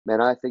Man,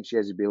 I think she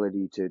has the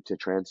ability to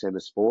transcend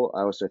the sport.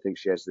 I also think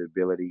she has the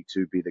ability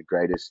to be the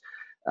greatest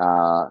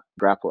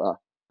grappler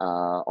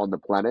on the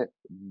planet,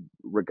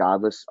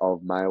 regardless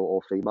of male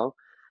or female.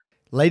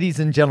 Ladies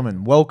and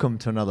gentlemen, welcome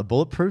to another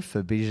Bulletproof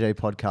for BJJ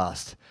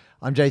podcast.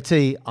 I'm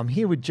JT, I'm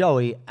here with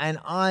Joey, and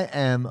I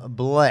am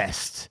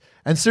blessed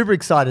and super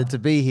excited to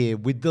be here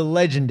with the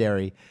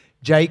legendary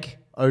Jake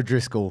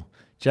O'Driscoll.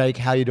 Jake,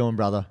 how you doing,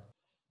 brother?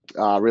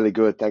 Really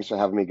good. Thanks for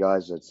having me,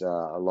 guys. It's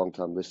a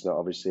long-time listener,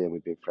 obviously, and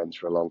we've been friends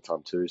for a long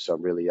time too. So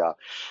I'm really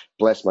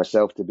blessed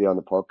myself to be on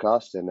the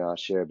podcast and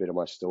share a bit of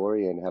my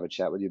story and have a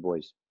chat with you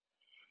boys.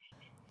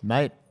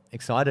 Mate,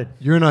 excited.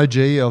 You're an OG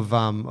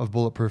of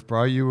Bulletproof,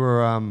 bro. You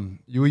were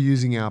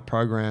using our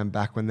program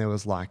back when there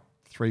was like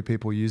 3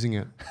 people using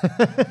it.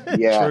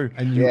 Yeah, True.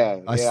 And you,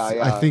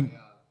 I think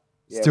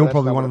still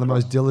probably one of the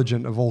most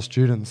diligent of all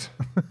students.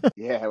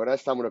 Yeah, when I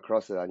stumbled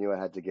across it, I knew I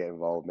had to get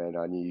involved, man.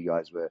 I knew you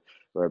guys were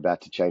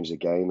about to change the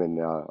game,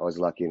 and I was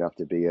lucky enough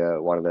to be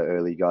one of the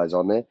early guys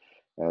on there,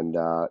 and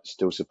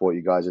still support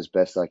you guys as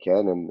best I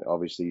can. And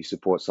obviously,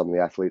 support some of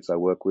the athletes I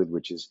work with,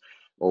 which is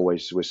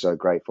always, we're so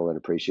grateful and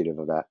appreciative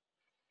of that.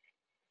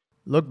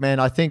 Look, man,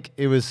 I think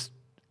it's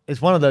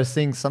one of those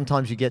things.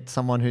 Sometimes you get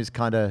someone who's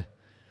kind of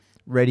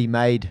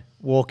ready-made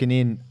walking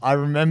in. I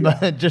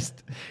remember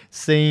just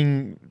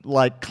seeing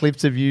like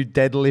clips of you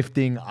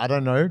deadlifting, I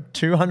don't know,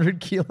 200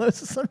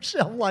 kilos or some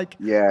shit. I'm like,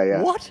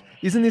 Yeah. what?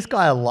 Isn't this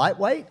guy a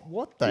lightweight?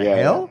 What the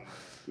hell?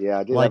 Yeah,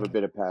 I did have a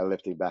bit of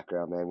powerlifting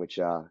background, man, which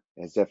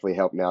has definitely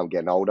helped now I'm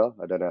getting older.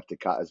 I don't have to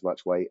cut as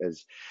much weight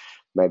as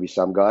maybe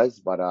some guys,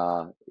 but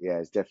yeah,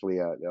 it's definitely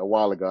a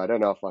while ago. I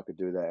don't know if I could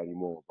do that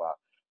anymore, but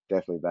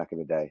definitely back in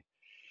the day.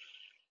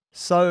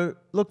 So,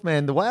 look,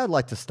 man, the way I'd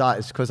like to start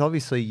is because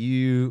obviously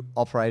you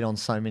operate on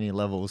so many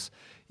levels.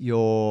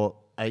 You're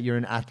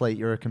an athlete,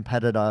 you're a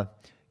competitor,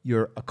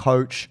 you're a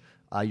coach,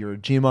 you're a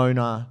gym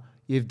owner.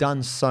 You've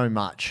done so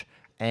much.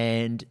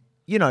 And,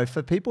 you know,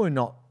 for people who are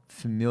not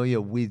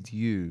familiar with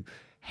you,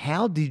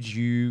 how did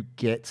you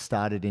get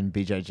started in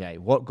BJJ?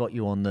 What got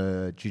you on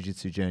the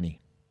jiu-jitsu journey?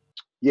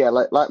 Yeah,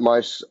 like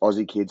most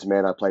Aussie kids,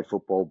 man, I played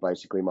football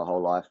basically my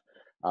whole life.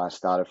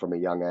 Started from a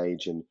young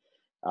age and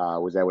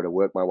was able to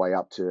work my way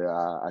up to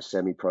a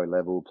semi-pro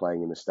level,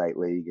 playing in the state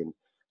league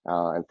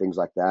and things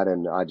like that.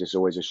 And I just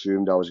always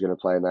assumed I was going to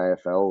play in the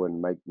AFL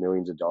and make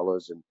millions of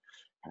dollars and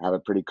have a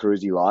pretty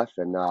cruisy life.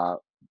 And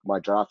my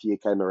draft year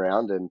came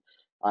around, and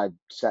I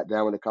sat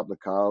down with a couple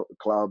of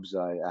clubs.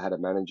 I had a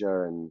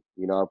manager, and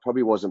I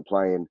probably wasn't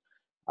playing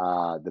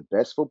the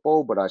best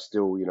football, but I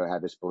still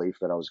had this belief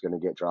that I was going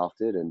to get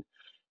drafted. And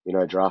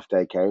draft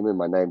day came and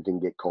my name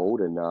didn't get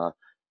called, and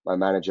my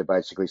manager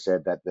basically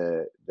said that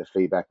the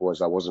feedback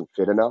was I wasn't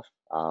fit enough.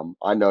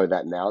 I know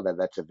that now that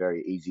that's a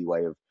very easy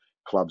way of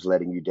clubs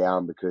letting you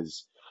down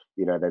because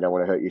they don't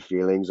want to hurt your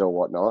feelings or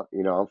whatnot.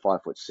 I'm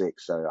 5'6",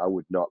 so I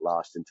would not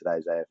last in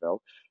today's AFL.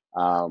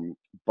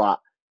 But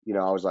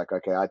I was like,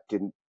 okay,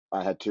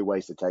 I had 2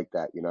 ways to take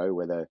that.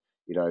 Whether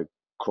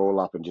crawl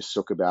up and just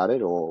suck about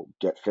it or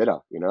get fitter.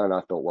 And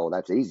I thought, well,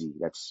 that's easy.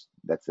 That's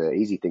the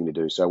easy thing to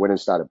do. So I went and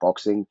started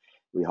boxing.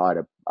 We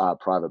hired a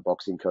private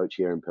boxing coach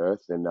here in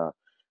Perth, and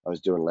I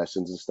was doing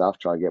lessons and stuff,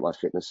 trying to get my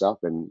fitness up.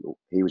 And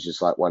he was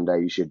just like, one day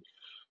you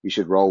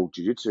should roll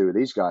jiu-jitsu with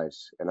these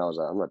guys. And I was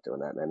like, I'm not doing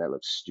that, man. That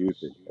looks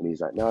stupid. And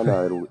he's like,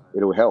 no,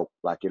 it'll help.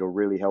 Like, it'll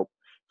really help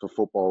for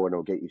football and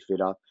it'll get you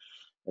fitter.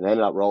 And I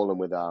ended up rolling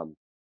with a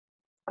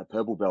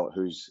purple belt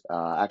who's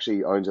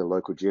actually owns a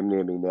local gym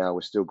near me now.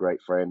 We're still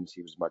great friends.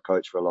 He was my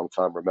coach for a long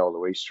time, Romell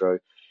Luistro.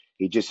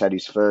 He just had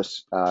his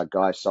first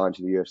guy signed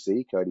to the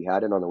UFC, Cody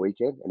Haddon, on the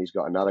weekend, and he's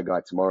got another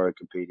guy tomorrow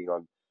competing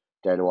on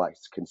Dana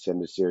White's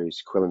contender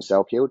series, Quillen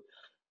Selkfield.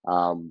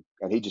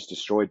 And he just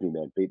destroyed me,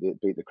 man, beat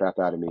the crap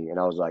out of me. And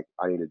I was like,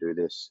 I need to do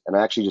this. And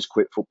I actually just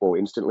quit football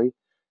instantly,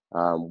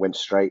 went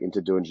straight into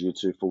doing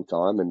jiu-jitsu full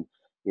time. And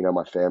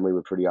my family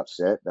were pretty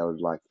upset. They were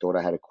like, thought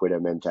I had a quitter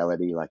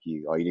mentality, like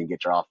you didn't get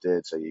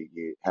drafted, so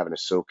you having a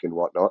sook and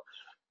whatnot.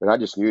 But I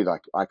just knew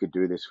like I could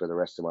do this for the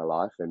rest of my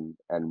life, and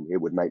it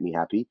would make me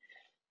happy.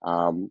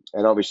 And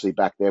obviously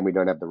back then we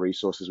don't have the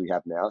resources we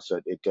have now, so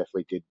it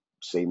definitely did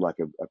seem like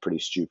a pretty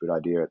stupid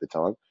idea at the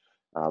time,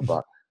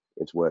 but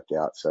it's worked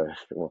out. So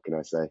what can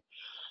I say?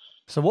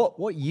 So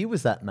what year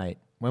was that, mate?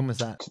 When was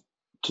that?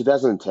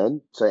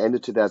 2010. So end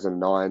of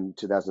 2009,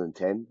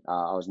 2010.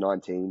 I was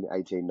 18,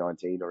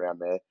 19, around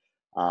there.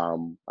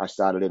 I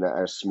started in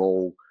a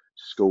small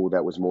school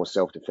that was more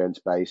self-defense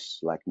based,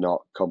 like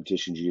not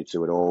competition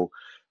jiu-jitsu at all.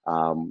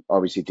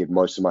 Obviously did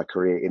most of my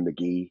career in the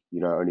gi,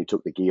 only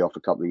took the gi off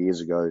a couple of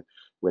years ago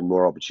when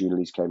more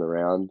opportunities came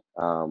around,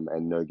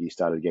 and no gi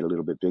started to get a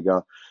little bit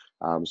bigger.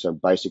 So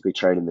basically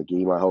trained in the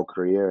gi my whole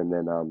career. And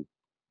then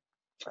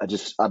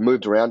I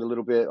moved around a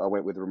little bit. I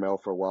went with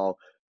Romell for a while,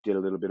 did a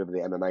little bit of the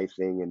MMA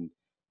thing,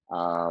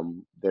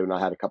 and then I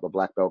had a couple of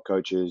black belt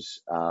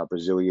coaches,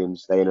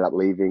 Brazilians. They ended up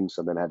leaving,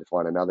 so then I had to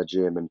find another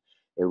gym, and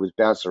it was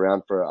bounced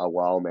around for a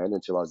while, man,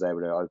 until I was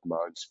able to open my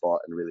own spot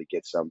and really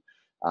get some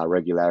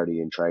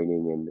regularity in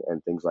training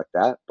and things like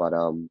that. But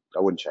I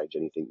wouldn't change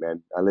anything,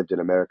 man. I lived in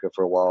America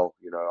for a while.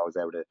 I was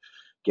able to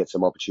get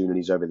some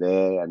opportunities over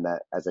there. And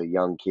that as a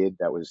young kid,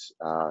 that was,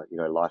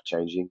 life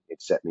changing.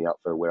 It set me up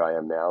for where I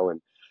am now.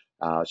 And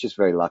it's just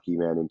very lucky,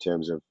 man, in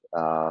terms of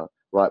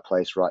right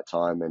place, right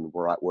time, and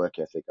right work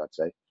ethic, I'd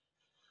say.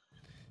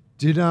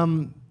 Did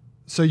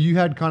so you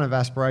had kind of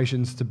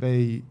aspirations to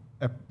be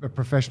a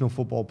professional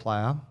football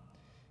player.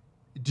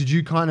 Did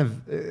you kind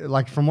of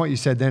like, from what you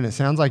said then, it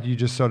sounds like you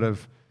just sort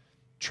of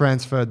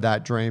transferred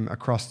that dream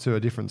across to a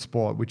different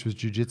sport, which was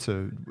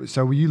jiu-jitsu.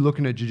 So were you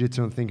looking at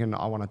jiu-jitsu and thinking,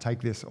 I want to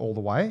take this all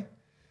the way?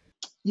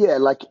 Yeah,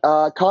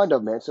 kind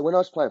of, man. So when I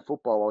was playing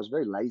football, I was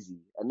very lazy,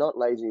 and not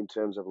lazy in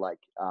terms of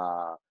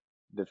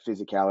the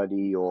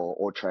physicality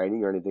or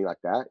training or anything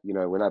like that.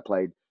 When I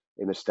played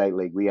in the state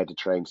league, we had to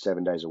train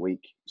 7 days a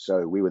week.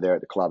 So we were there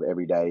at the club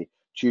every day.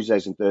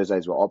 Tuesdays and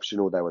Thursdays were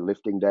optional. They were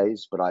lifting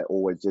days, but I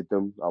always did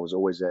them. I was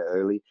always there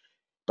early,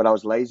 but I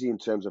was lazy in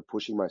terms of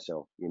pushing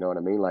myself. You know what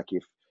I mean? Like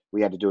if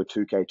we had to do a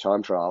 2K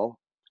time trial,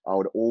 I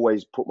would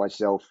always put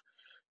myself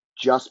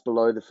just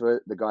below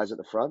the guys at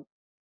the front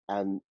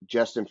and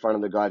just in front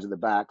of the guys at the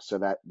back so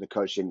that the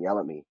coach didn't yell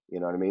at me. You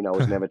know what I mean? I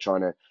was never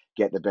trying to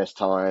get the best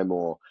time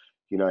or,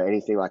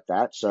 anything like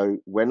that. So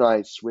when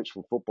I switched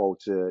from football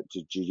to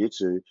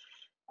jiu-jitsu,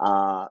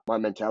 my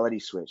mentality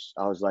switched.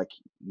 I was like,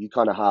 you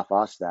kind of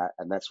half-assed that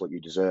and that's what you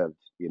deserved.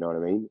 You know what I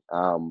mean?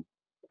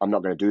 I'm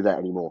not going to do that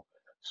anymore.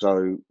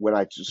 So when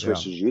I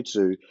switched to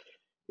jiu-jitsu,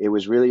 it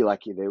was really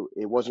like,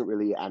 it wasn't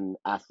really an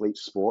athlete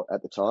sport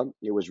at the time.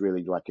 It was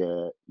really like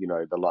the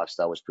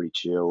lifestyle was pretty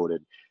chilled,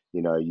 and,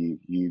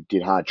 you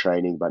did hard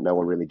training, but no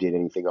one really did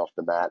anything off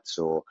the mats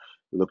or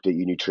looked at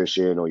your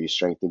nutrition or your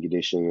strength and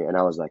conditioning. And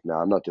I was like, no,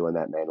 I'm not doing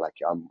that, man. Like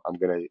I'm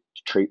going to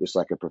treat this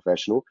like a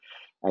professional.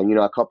 And,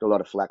 I copped a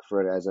lot of flack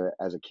for it as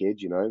a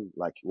kid,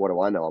 like, what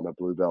do I know? I'm a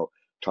blue belt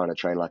trying to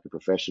train like a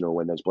professional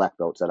when there's black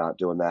belts that aren't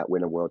doing that,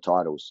 winning world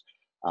titles.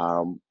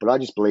 But I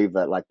just believe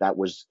that that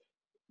was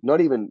not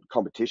even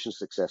competition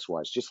success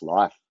wise, just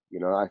life.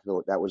 I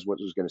thought that was what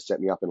was going to set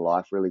me up in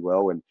life really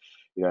well. And,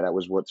 that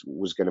was what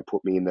was going to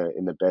put me in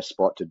the best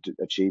spot to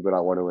achieve what I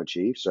want to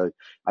achieve. So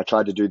I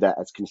tried to do that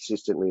as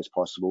consistently as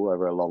possible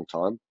over a long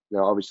time.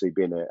 Obviously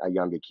being a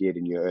younger kid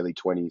in your early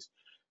 20s,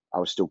 I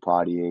was still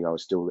partying, I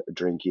was still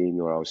drinking,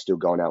 or I was still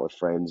going out with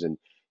friends. And,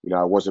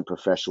 I wasn't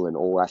professional in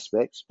all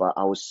aspects, but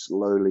I was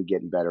slowly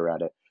getting better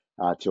at it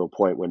to a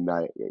point when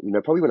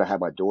probably when I had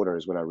my daughter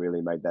is when I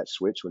really made that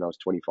switch when I was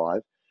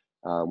 25.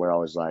 Where I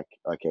was like,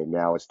 okay,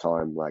 now it's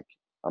time. Like,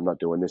 I'm not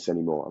doing this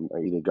anymore.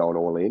 I'm either going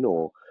all in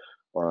or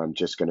I'm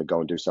just going to go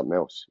and do something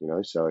else,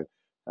 So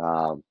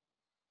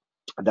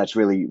that's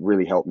really,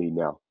 really helped me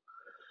now.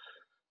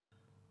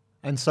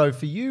 And so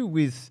for you,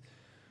 with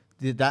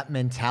that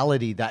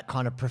mentality, that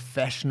kind of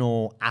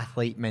professional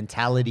athlete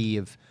mentality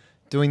of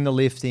doing the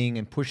lifting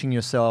and pushing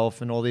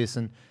yourself and all this,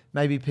 and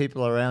maybe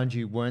people around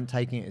you weren't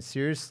taking it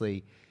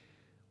seriously.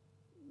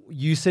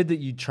 You said that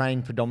you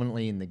trained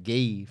predominantly in the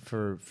gi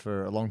for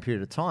a long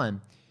period of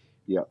time.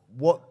 Yeah.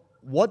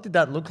 What did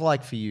that look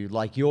like for you?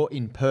 Like, you're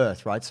in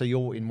Perth, right? So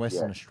you're in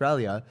Western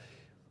Australia.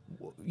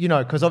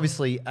 Because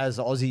obviously as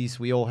Aussies,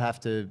 we all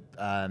have to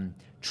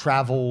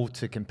travel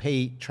to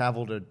compete,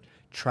 travel to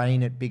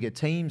train at bigger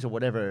teams or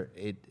whatever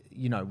it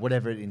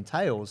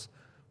entails.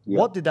 Yeah.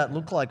 What did that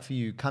look like for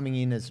you coming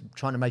in as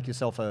trying to make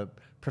yourself a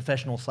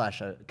professional /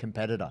 a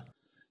competitor?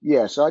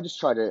 Yeah, so I just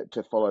tried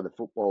to follow the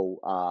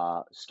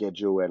football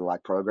schedule and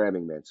like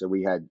programming, man. So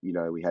we had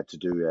to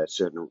do a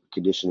certain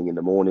conditioning in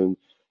the morning,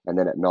 and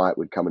then at night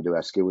we'd come and do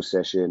our skills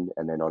session,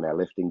 and then on our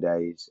lifting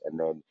days, and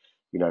then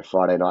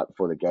Friday night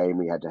before the game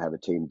we had to have a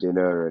team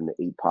dinner and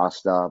eat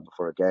pasta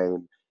before a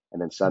game,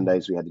 and then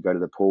Sundays we had to go to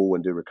the pool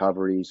and do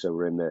recovery. So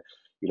we're in the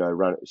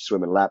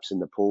swimming laps in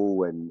the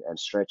pool and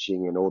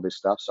stretching and all this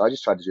stuff. So I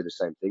just tried to do the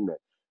same thing, man.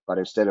 But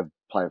instead of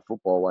playing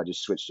football, I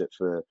just switched it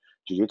for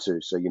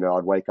jiu-jitsu. So,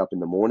 I'd wake up in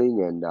the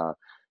morning and I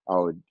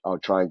would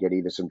try and get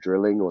either some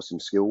drilling or some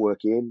skill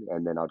work in,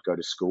 and then I'd go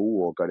to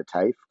school or go to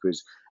TAFE,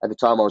 because at the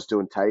time I was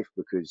doing TAFE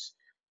because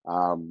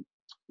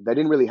they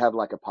didn't really have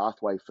like a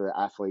pathway for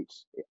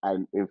athletes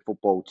in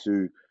football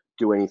to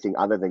do anything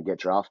other than get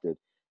drafted.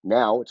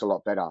 Now it's a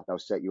lot better. They'll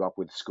set you up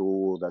with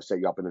school, they'll set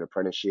you up in an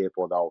apprenticeship,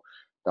 or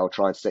they'll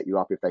try and set you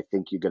up if they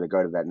think you're going to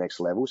go to that next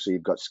level, so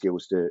you've got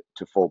skills to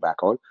fall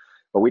back on.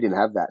 But we didn't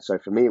have that. So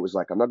for me, it was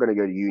like, I'm not going to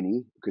go to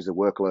uni because the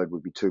workload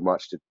would be too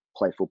much to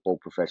play football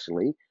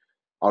professionally.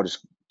 I'll just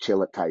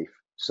chill at TAFE.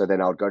 So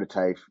then I would go to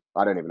TAFE.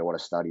 I don't even know what I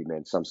studied,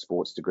 man. Some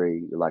sports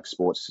degree, like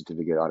sports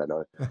certificate, I don't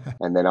know.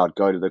 And then I'd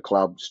go to the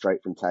club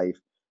straight from TAFE,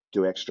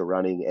 do extra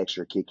running,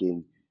 extra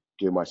kicking,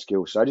 do my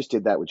skills. So I just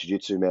did that with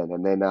jiu-jitsu, man.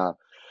 And then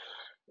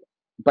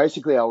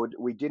basically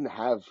we didn't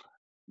have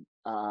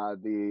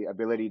the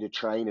ability to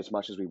train as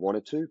much as we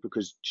wanted to,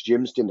 because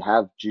gyms didn't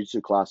have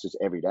jiu-jitsu classes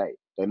every day.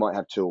 They might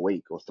have 2 a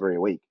week or 3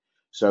 a week.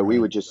 So right.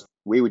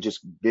 we would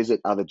just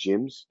visit other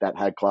gyms that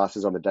had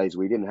classes on the days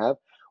we didn't have.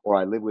 Or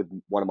I live with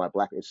one of my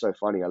it's so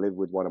funny. I live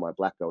with one of my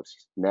black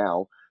belts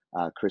now,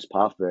 Chris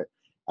Parfit,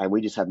 and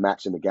we just have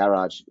mats in the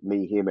garage,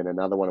 me, him, and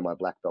another one of my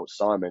black belts,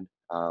 Simon.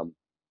 And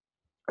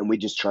we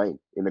just train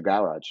in the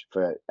garage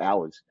for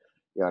hours.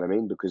 You know what I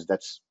mean? Because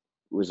that's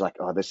was like,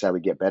 oh, this is how we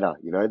get better.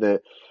 You know,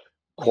 the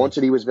Yeah.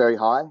 quantity was very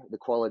high, the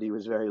quality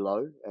was very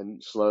low,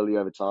 and slowly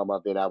over time,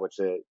 I've been able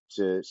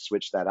to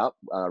switch that up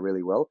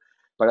really well.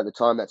 But at the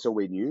time, that's all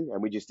we knew,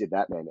 and we just did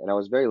that, man. And I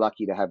was very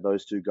lucky to have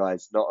those two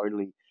guys not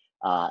only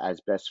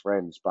as best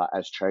friends, but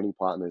as training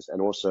partners,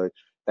 and also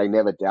they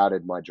never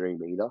doubted my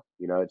dream either.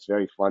 You know, it's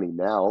very funny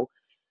now.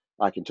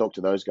 I can talk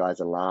to those guys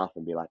and laugh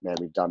and be like, man,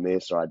 we've done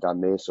this, or I've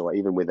done this, or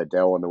even with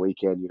Adele on the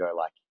weekend, you know,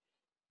 like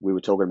we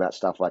were talking about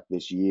stuff like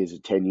this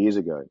 10 years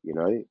ago, you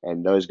know,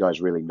 and those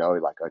guys really know,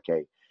 like,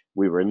 okay,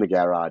 we were in the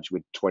garage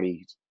with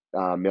 20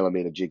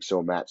 millimeter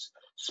jigsaw mats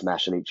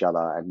smashing each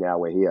other, and now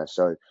we're here.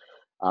 So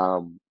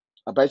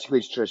I basically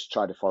just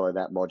tried to follow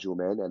that module,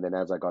 man. And then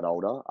as I got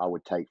older, I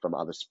would take from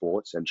other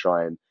sports and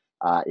try and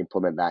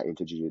implement that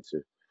into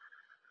jiu-jitsu.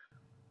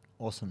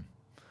 Awesome.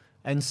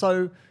 And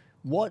so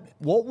what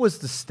was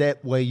the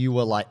step where you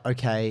were like,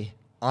 okay,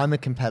 I'm a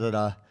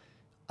competitor.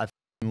 I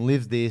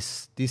live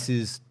this. This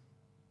is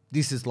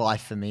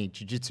life for me.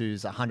 Jiu-jitsu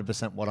is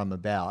 100% what I'm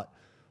about.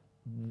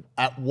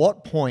 At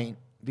what point,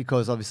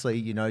 because obviously,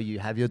 you know, you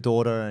have your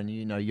daughter and,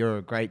 you know, you're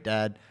a great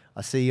dad.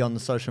 I see on the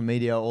social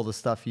media, all the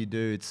stuff you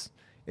do.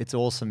 It's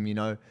awesome, you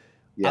know.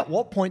 Yeah. At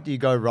what point do you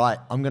go, right,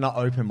 I'm going to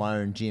open my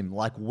own gym?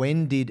 Like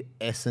when did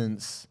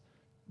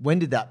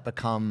that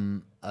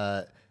become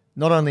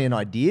not only an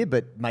idea,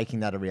 but making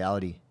that a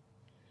reality?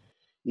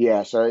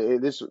 Yeah, so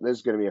this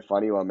is going to be a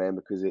funny one, man,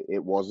 because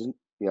it wasn't.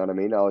 You know what I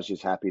mean? I was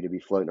just happy to be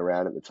floating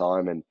around at the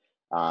time, and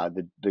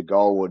the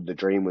goal or the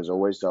dream was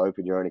always to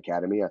open your own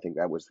academy. I think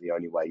that was the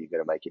only way you're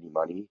going to make any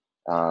money.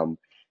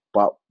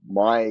 But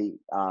my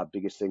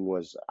biggest thing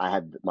was I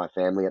had my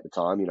family at the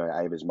time. You know,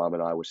 Ava's mum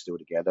and I were still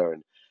together,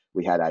 and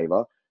we had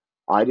Ava.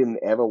 I didn't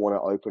ever want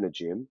to open a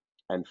gym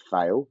and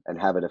fail and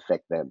have it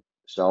affect them.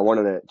 So I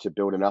wanted to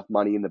build enough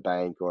money in the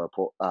bank or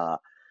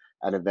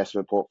an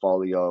investment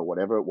portfolio or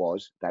whatever it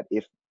was that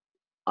if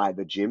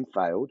the gym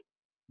failed,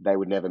 they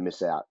would never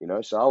miss out, you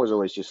know? So I was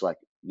always just like,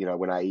 you know,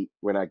 when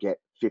I get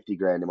 50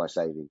 grand in my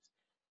savings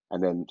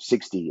and then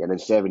 60 and then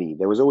 70,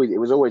 it was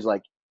always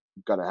like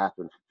going to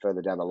happen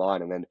further down the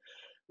line. And then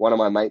one of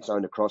my mates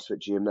owned a CrossFit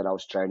gym that I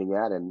was training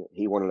at, and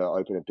he wanted to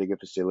open a bigger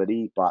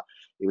facility, but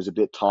it was a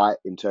bit tight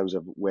in terms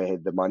of where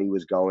the money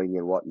was going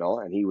and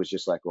whatnot. And he was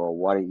just like, well,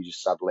 why don't you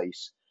just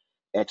sublease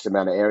X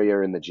amount of area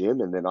in the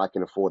gym, and then I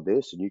can afford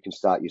this and you can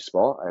start your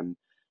spot and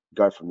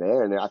go from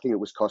there. And I think it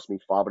was cost me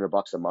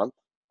 $500 a month.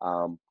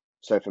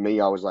 So for me,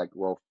 I was like,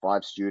 well,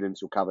 5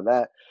 students will cover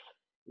that.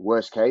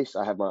 Worst case,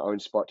 I have my own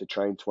spot to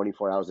train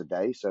 24 hours a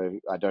day, so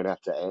I don't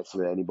have to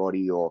answer to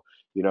anybody or,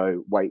 you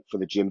know, wait for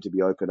the gym to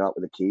be open up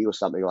with a key or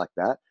something like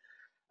that.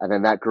 And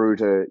then that grew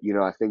to, you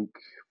know, I think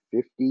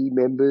 50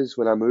 members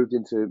when I moved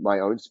into my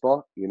own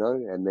spot, you know,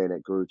 and then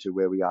it grew to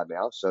where we are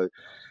now. So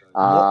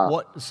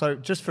so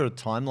just for a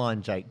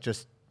timeline, Jake,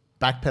 just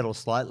backpedal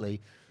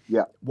slightly.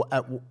 Yeah.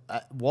 At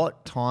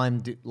what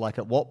time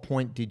at what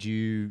point did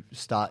you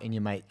start in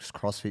your mate's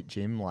CrossFit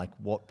gym? Like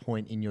what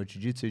point in your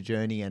jiu-jitsu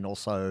journey, and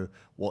also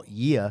what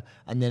year?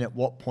 And then at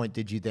what point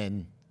did you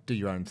then do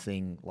your own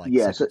thing, like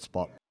separate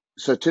spot?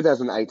 So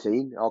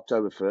 2018,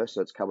 October 1st,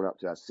 so it's coming up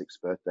to our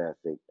 6th birthday, I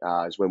think,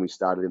 is when we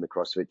started in the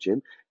CrossFit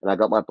gym. And I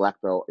got my black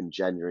belt in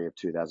January of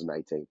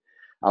 2018.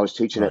 I was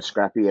teaching at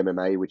Scrappy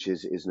MMA, which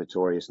is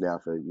notorious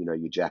now for, you know,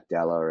 your Jack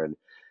Dalla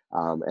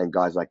and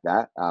guys like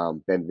that.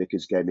 Ben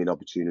Vickers gave me an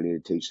opportunity to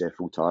teach there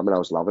full time, and I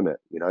was loving it,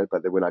 you know.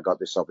 But then when I got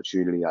this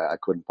opportunity, I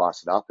couldn't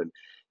pass it up. And,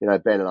 you know,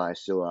 Ben and I are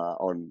still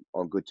on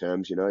good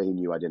terms. You know, he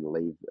knew I didn't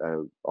leave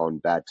on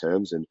bad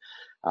terms,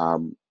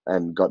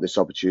 and got this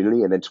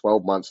opportunity. And then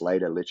 12 months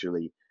later,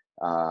 literally,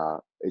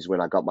 is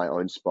when I got my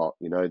own spot.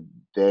 You know,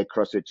 their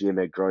CrossFit gym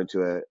had grown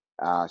to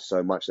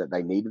so much that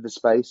they needed the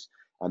space.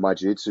 And my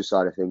jiu-jitsu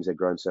side of things had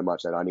grown so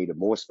much that I needed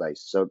more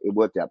space. So it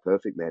worked out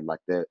perfect, man.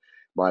 Like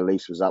my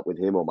lease was up with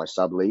him, or my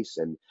sublease,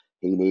 and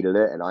he needed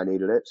it and I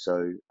needed it. So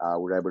we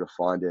were able to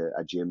find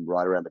a gym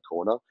right around the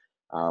corner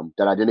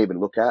that I didn't even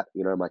look at.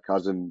 You know, my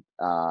cousin,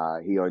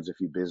 he owns a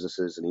few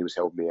businesses, and he was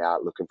helping me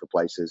out looking for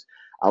places.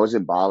 I was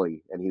in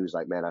Bali, and he was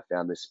like, man, I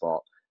found this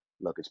spot.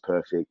 Look, it's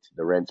perfect.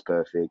 The rent's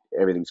perfect.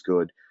 Everything's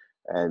good.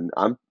 And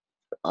I'm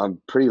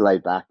pretty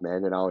laid back,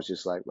 man. And I was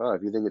just like, well,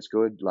 if you think it's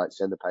good, like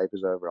send the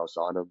papers over, I'll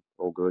sign them.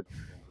 All good.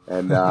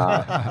 And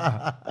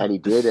and he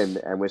did,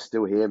 and we're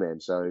still here, man.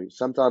 So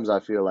sometimes I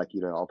feel like,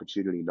 you know,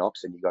 opportunity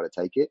knocks and you got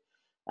to take it.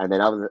 And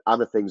then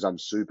other things I'm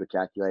super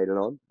calculated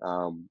on.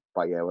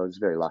 But yeah, well, I was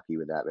very lucky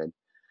with that, man.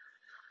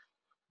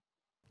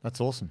 That's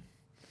awesome.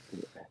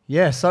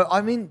 Yeah. So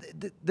I mean,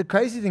 the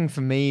crazy thing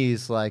for me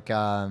is like,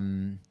 I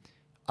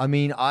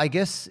mean, I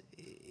guess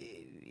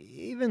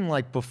even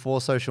like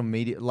before social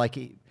media, like,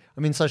 I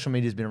mean, social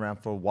media has been around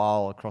for a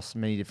while across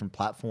many different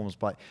platforms,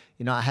 but,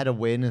 you know, I had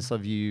awareness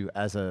of you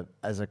as a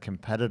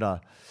competitor.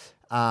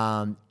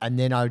 And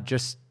then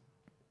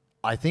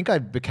I think I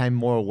became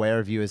more aware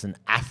of you as an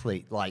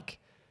athlete. Like,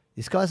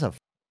 this guy's a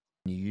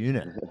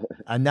unit.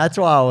 And that's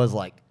why I was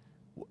like,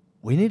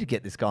 we need to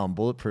get this guy on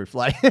Bulletproof.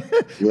 Like,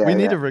 we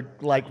need to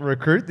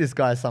recruit this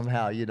guy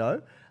somehow, you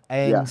know?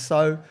 And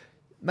so,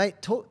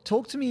 mate,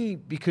 talk to me,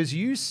 because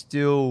you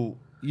still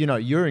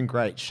you're in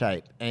great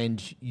shape, and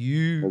Thank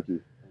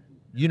you.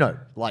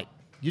 like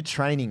you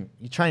train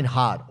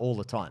hard all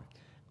the time,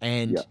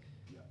 and Yeah.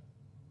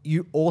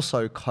 you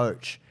also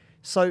coach.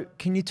 So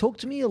can you talk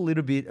to me a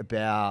little bit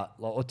about,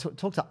 or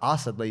talk to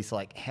us at least,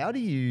 like how do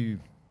you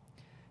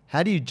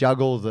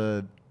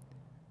juggle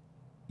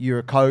you're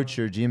a coach,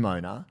 you're a gym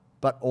owner,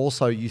 but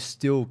also you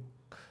still,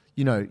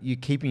 you're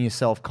keeping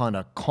yourself kind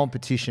of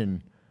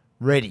competition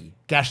ready,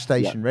 gas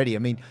station ready. I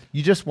mean,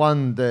 you just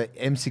won the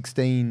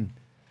M16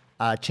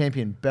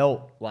 champion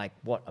belt, like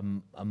what,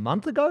 a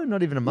month ago?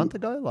 Not even a month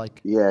ago?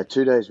 Like, Yeah,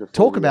 2 days before.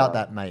 Talk about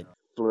that, mate.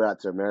 Flew out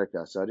to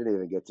America, so I didn't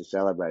even get to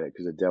celebrate it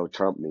because Adele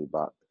trumped me,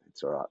 but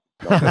it's all right.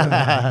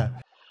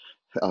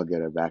 I'll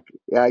get her back.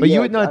 Yeah,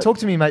 But talk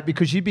to me, mate,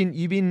 because you've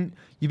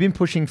been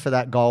pushing for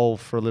that goal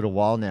for a little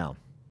while now.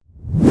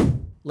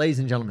 Ladies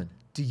and gentlemen,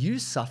 do you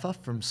suffer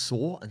from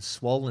sore and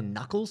swollen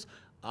knuckles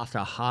after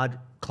a hard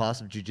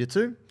class of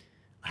jiu-jitsu?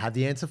 I have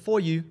the answer for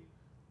you,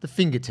 the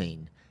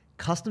Fingertine,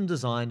 custom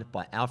designed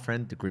by our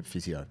friend, the Grip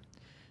Physio.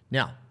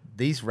 Now,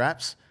 these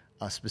wraps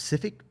are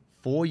specific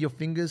for your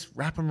fingers.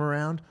 Wrap them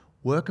around,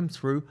 work them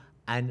through,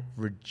 and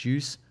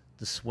reduce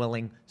the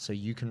swelling so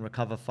you can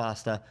recover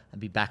faster and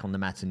be back on the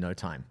mats in no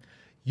time.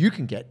 You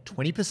can get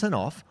 20%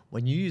 off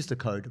when you use the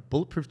code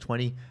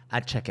Bulletproof20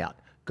 at checkout.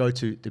 Go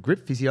to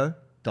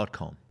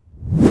thegripphysio.com.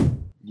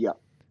 Yeah.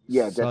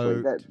 Yeah,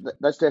 definitely.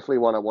 That's definitely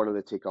one I wanted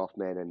to tick off,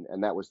 man,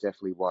 and that was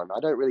definitely one. I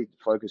don't really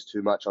focus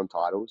too much on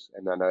titles,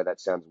 and I know that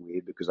sounds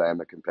weird because I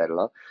am a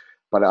competitor,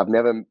 but I've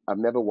never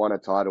won a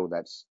title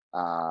that's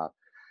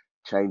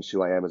changed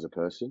who I am as a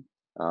person,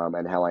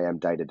 and how I am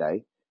day to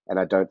day, and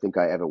I don't think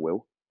I ever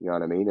will. You know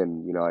what I mean?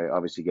 And I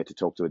obviously get to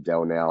talk to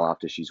Adele now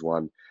after she's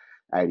won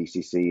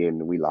ADCC,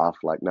 and we laugh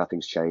like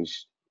nothing's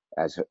changed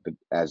as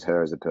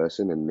her as a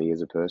person and me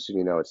as a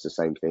person. It's the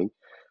same thing.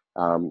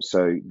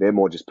 So they're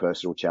more just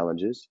personal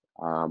challenges.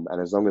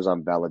 And as long as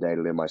I'm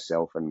validated in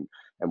myself and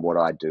what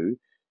I do,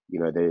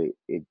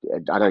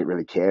 I don't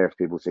really care if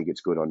people think it's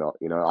good or not.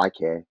 I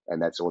care,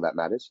 and that's all that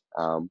matters.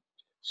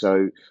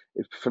 So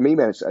for me,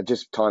 man, it's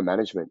just time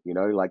management.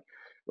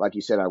 Like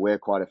you said, I wear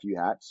quite a few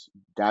hats.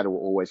 Dad will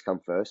always come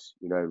first.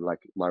 Like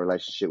my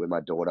relationship with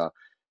my daughter,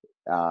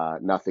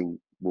 nothing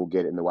will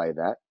get in the way of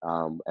that.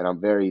 And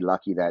I'm very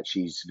lucky that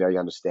she's very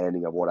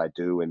understanding of what I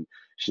do, and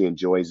she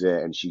enjoys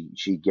it, and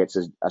she gets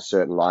a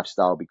certain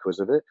lifestyle because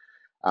of it.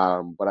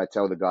 But I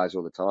tell the guys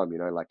all the time,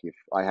 like if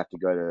I have to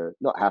go to,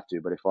 not have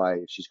to, but if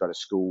she's got a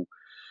school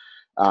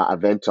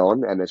event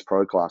on and there's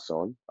pro class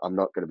on, I'm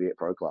not going to be at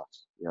pro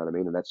class. You know what I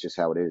mean? And that's just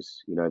how it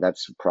is.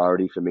 That's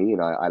priority for me,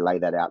 and I lay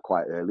that out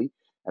quite early.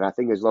 And I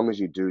think as long as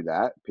you do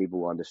that,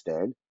 people will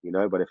understand.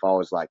 But if I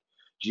was like,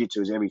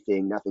 jiu-jitsu is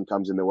everything, nothing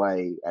comes in the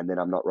way, and then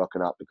I'm not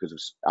rocking up because of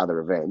other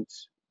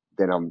events,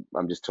 then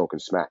I'm just talking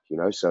smack.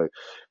 So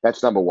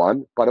that's number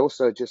one. But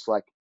also just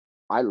like,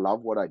 I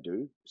love what I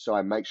do, so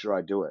I make sure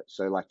I do it.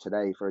 So like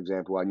today, for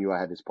example, I knew I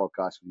had this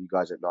podcast with you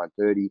guys at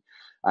 9:30.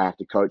 I have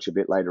to coach a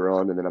bit later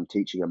on, and then I'm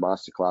teaching a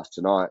masterclass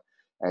tonight,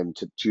 and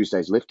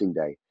Tuesday's lifting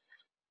day.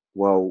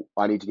 Well,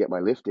 I need to get my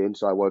lift in,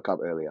 so I woke up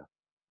earlier.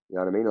 You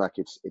know what I mean? Like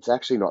it's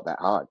actually not that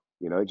hard.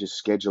 Just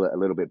schedule it a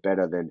little bit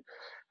better than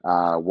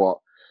what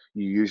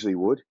you usually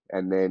would,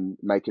 and then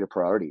make it a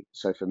priority.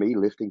 So for me,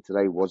 lifting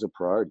today was a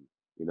priority.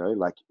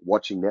 Like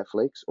watching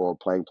Netflix or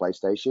playing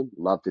PlayStation,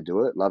 love to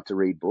do it, love to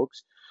read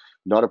books,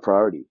 not a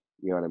priority.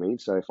 You know what I mean?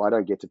 So if I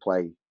don't get to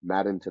play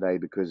Madden today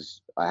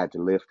because I had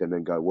to lift and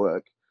then go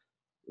work,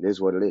 it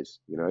is what it is.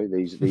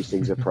 These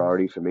things are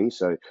priority for me.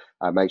 So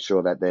I make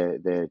sure that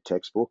they're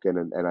textbook,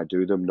 and I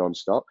do them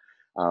nonstop.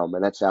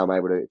 And that's how I'm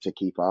able to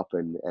keep up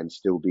and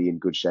still be in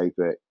good shape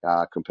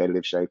at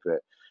competitive shape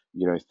at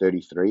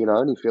 33. And I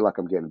only feel like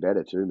I'm getting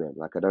better too, man.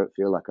 Like I don't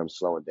feel like I'm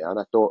slowing down.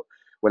 I thought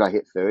when I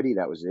hit 30,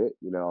 that was it.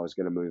 I was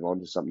going to move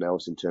on to something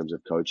else in terms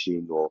of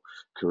coaching or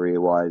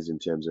career wise, in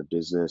terms of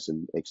business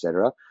and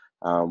etc.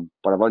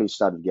 But I've only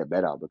started to get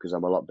better because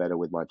I'm a lot better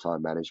with my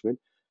time management.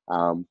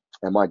 And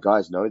my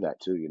guys know that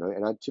too,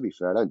 and to be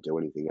fair, I don't do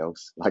anything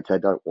else. Like I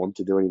don't want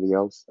to do anything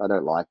else. I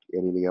don't like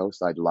anything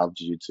else. I love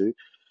jiu-jitsu.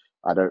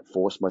 I don't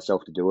force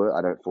myself to do it.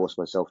 I don't force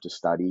myself to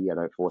study. I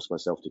don't force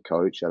myself to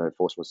coach. I don't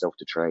force myself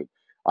to train.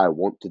 I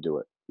want to do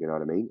it. You know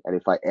what I mean? And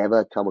if I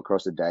ever come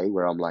across a day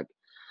where I'm like,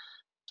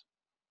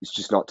 it's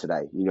just not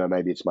today,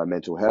 maybe it's my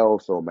mental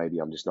health, or maybe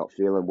I'm just not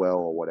feeling well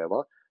or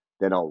whatever,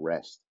 then I'll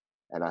rest.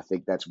 And I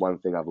think that's one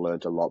thing I've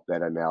learned a lot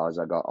better now as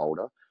I got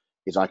older,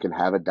 is I can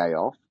have a day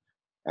off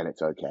and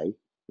it's okay.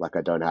 Like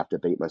I don't have to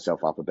beat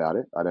myself up about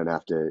it. I don't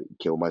have to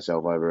kill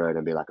myself over it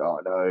and be like, oh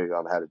no,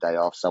 I've had a day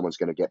off. Someone's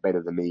going to get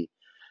better than me.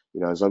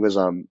 As long as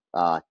I'm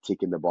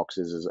ticking the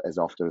boxes as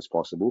often as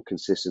possible,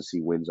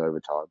 consistency wins over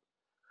time.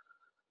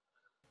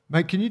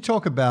 Mate, can you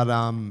talk about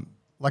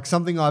like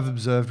something I've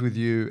observed with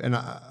you, and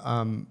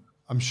I'm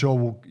sure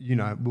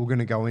we're going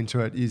to go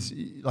into it, is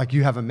like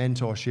you have a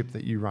mentorship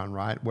that you run,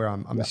 right? Where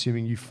I'm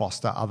assuming you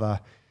foster other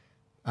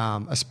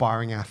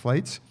aspiring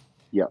athletes.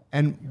 Yeah.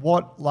 And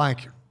what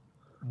I've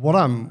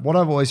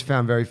always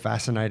found very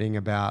fascinating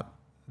about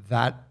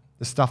that,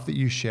 the stuff that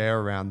you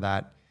share around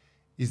that,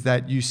 is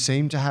that you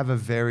seem to have a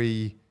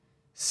very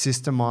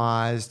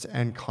systemized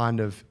and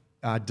kind of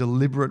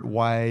deliberate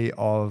way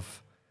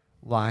of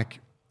like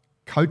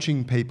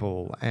coaching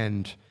people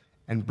and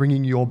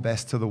bringing your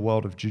best to the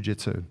world of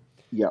jiu-jitsu,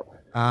 Yep.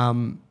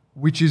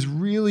 which is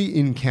really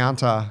in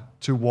counter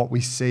to what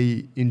we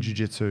see in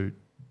jiu-jitsu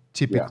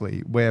typically,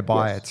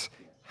 whereby it's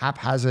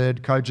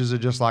haphazard. Coaches are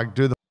just like,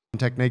 do the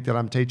technique that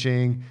I'm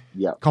teaching.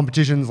 Yep.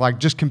 Competitions, like,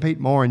 just compete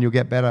more and you'll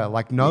get better.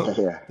 Like, no,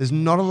 Yeah. there's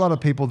not a lot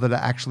of people that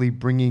are actually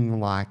bringing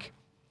like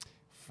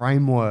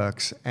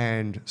frameworks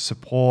and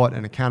support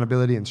and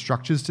accountability and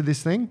structures to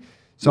this thing.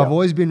 So I've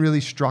always been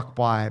really struck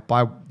by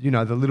you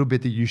know, the little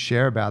bit that you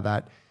share about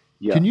that.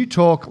 Yeah. Can you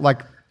talk,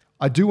 like,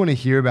 I do want to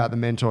hear about the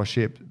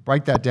mentorship,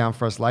 break that down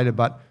for us later,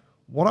 but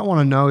what I want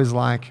to know is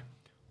like,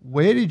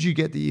 where did you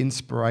get the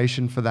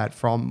inspiration for that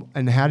from,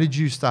 and how did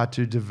you start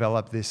to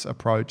develop this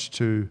approach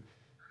to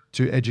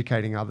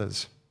educating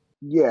others?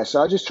 Yeah,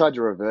 so I just tried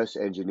to reverse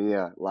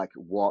engineer like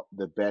what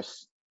the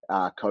best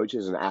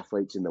coaches and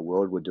athletes in the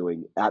world were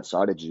doing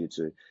outside of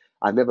jiu-jitsu.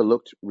 I've never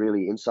looked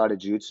really inside of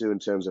jiu-jitsu in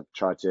terms of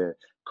trying to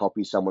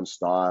copy someone's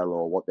style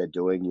or what they're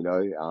doing.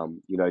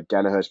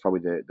 Danaher's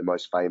probably the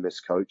most famous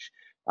coach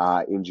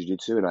in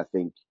jiu-jitsu, and I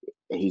think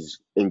he's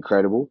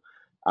incredible.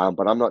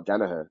 But I'm not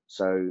Danaher,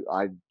 so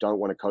I don't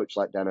want to coach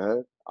like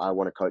Danaher. I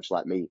want to coach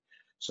like me.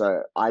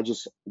 So I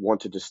just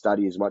wanted to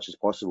study as much as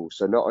possible.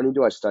 So not only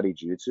do I study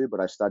jiu-jitsu,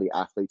 but I study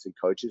athletes and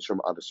coaches from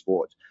other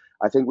sports.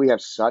 I think we have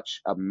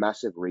such a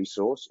massive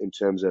resource in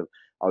terms of,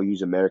 I'll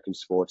use American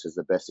sports as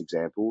the best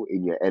example,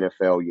 in your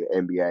NFL, your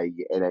NBA,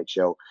 your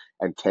NHL,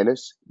 and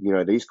tennis,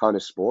 these kind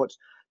of sports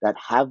that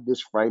have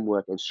this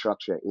framework and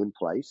structure in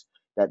place,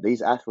 that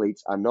these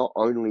athletes are not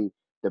only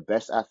the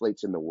best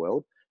athletes in the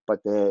world,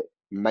 but they're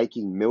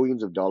making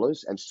millions of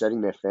dollars and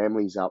setting their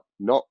families up,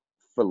 not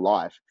for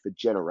life, for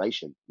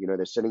generation.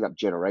 They're setting up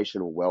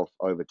generational wealth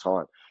over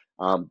time.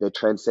 They're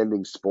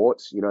transcending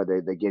sports.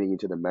 They're getting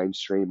into the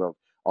mainstream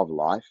of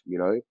life.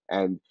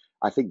 And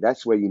I think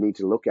that's where you need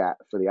to look at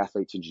for the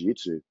athletes in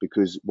jiu-jitsu,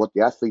 because what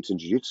the athletes in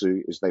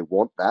jiu-jitsu is, they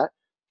want that,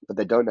 but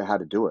they don't know how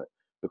to do it,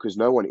 because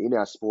no one in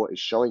our sport is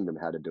showing them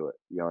how to do it.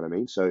 You know what I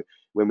mean? So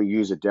when we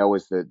use Adele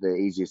as the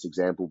easiest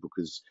example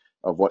because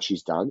of what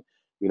she's done,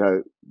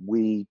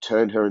 we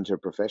turned her into a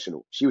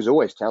professional. She was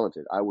always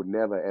talented. I would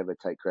never, ever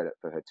take credit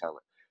for her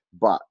talent.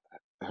 But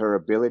her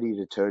ability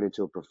to turn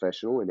into a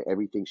professional and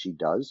everything she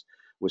does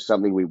was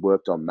something we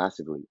worked on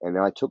massively. And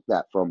I took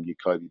that from you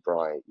Kobe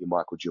Bryant, you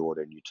Michael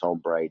Jordan, you Tom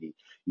Brady,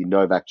 you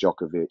Novak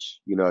Djokovic,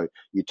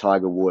 you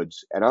Tiger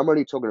Woods. And I'm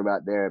only talking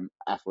about their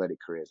athletic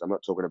careers. I'm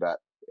not talking about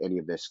any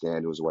of their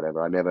scandals or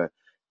whatever. I never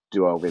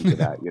delve into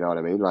that. You know what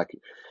I mean? Like,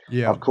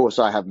 Yeah. of course,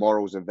 I have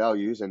morals and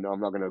values, and I'm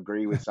not going to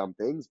agree with some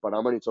things, but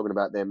I'm only talking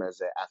about them as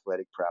their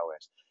athletic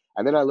prowess.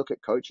 And then I look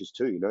at coaches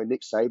too.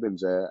 Nick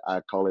Saban's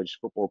a college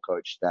football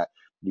coach that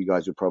you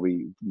guys would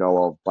probably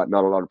know of, but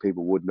not a lot of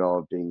people would know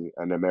of, being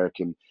an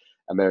American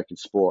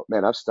sport.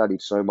 Man, I've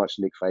studied so much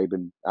Nick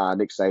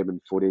Saban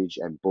footage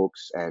and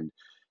books and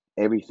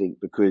everything,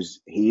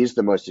 because he is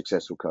the most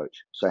successful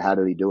coach. So how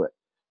did he do it?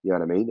 You know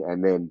what I mean?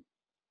 And then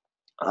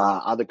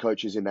other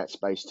coaches in that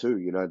space too,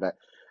 that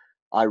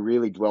I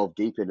really delve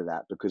deep into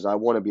that, because I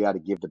want to be able to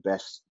give the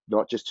best,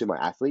 not just to my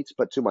athletes,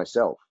 but to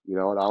myself, and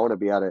I want to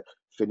be able to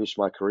finish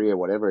my career,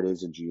 whatever it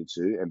is in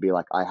jiu-jitsu, and be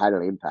like, I had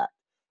an impact.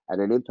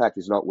 And an impact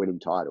is not winning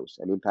titles.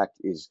 An impact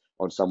is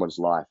on someone's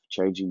life,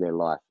 changing their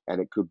life. And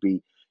it could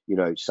be,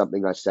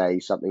 something I say,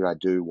 something I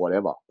do,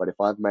 whatever. But if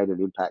I've made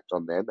an impact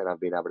on them and I've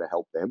been able to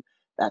help them,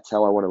 that's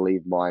how I want to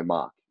leave my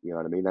mark. You know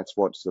what I mean? That's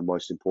what's the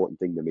most important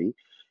thing to me.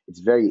 It's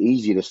very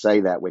easy to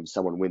say that when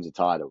someone wins a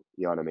title,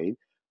 you know what I mean?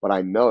 But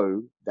I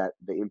know that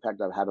the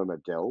impact I've had on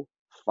Adele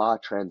far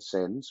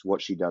transcends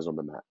what she does on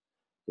the mat.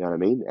 You know what I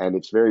mean? And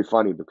it's very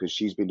funny, because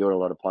she's been doing a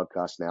lot of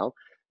podcasts now,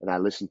 and I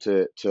listen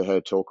to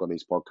her talk on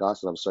these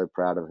podcasts, and I'm so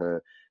proud of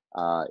her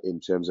in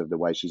terms of the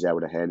way she's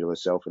able to handle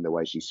herself and the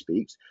way she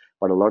speaks.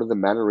 But a lot of the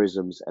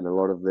mannerisms and a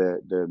lot of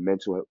the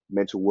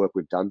mental work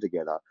we've done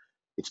together,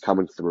 it's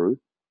coming through,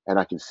 and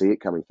I can see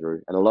it coming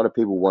through. And a lot of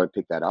people won't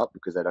pick that up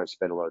because they don't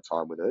spend a lot of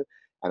time with her,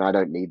 and I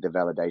don't need the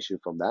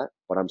validation from that.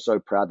 But I'm so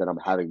proud that I'm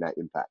having that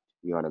impact.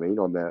 You know what I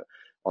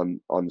mean?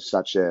 On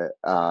such a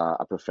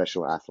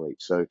professional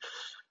athlete. So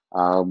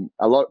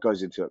a lot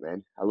goes into it,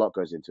 man. A lot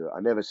goes into it.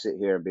 I never sit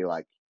here and be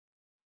like,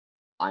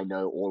 I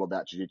know all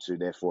about jiu-jitsu,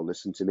 therefore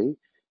listen to me.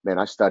 Man,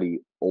 I study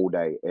all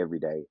day, every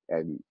day,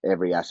 and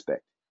every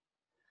aspect.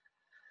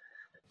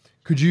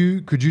 Could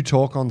you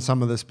talk on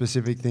some of the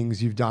specific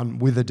things you've done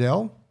with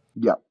Adele?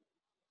 Yeah.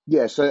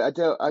 Yeah, so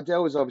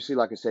Adele is obviously,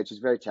 like I said, she's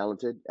very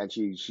talented, and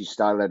she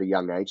started at a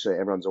young age, so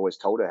everyone's always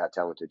told her how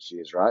talented she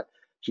is, right?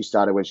 She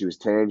started when she was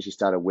 10. She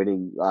started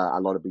winning a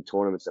lot of big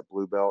tournaments at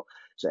Blue Belt,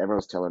 so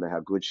everyone's telling her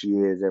how good she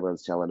is.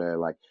 Everyone's telling her,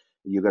 like,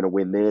 you're going to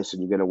win this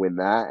and you're going to win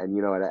that. And,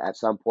 at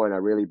some point, I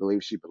really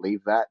believe she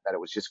believed that it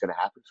was just going to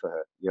happen for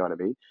her. You know what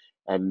I mean?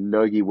 And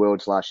Nogi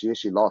Worlds last year,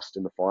 she lost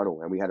in the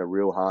final, and we had a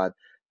real hard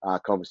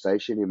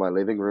conversation in my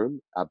living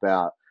room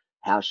about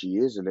how she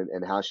is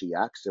and how she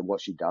acts and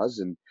what she does.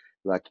 And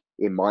Like,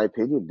 in my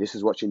opinion, this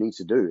is what she needs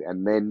to do.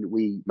 And then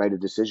we made a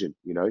decision.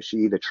 You know, she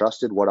either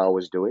trusted what I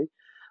was doing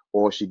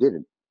or she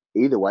didn't.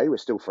 Either way, we're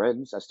still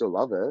friends. I still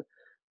love her.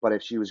 But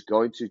if she was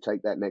going to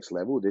take that next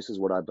level, this is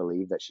what I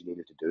believe that she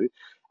needed to do.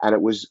 And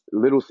it was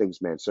little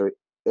things, man. So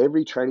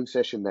every training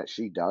session that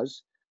she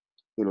does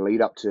in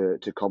lead up to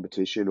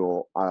competition,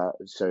 or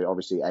so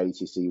obviously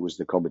ADCC was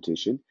the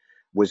competition,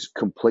 was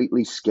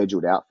completely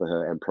scheduled out for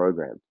her and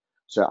programmed.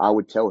 So I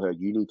would tell her,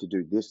 you need to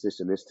do this, this,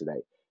 and this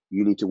today.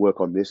 You need to work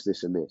on this,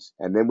 this, and this.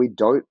 And then we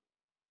don't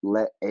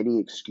let any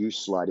excuse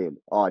slide in.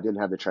 Oh, I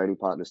didn't have the training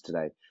partners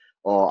today.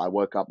 Or I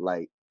woke up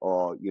late.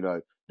 Or, you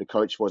know, the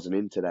coach wasn't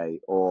in today.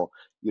 Or,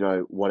 you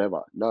know,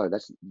 whatever. No,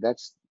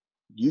 that's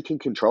you can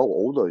control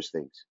all those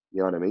things. You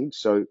know what I mean?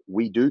 So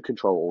we do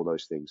control all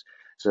those things.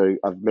 So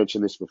I've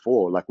mentioned this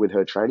before, like with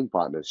her training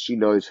partners, she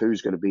knows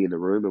who's going to be in the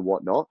room and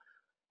whatnot.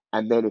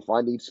 And then if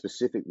I need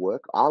specific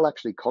work, I'll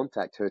actually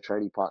contact her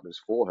training partners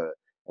for her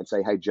and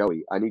say, hey,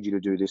 Joey, I need you to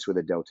do this with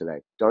Adele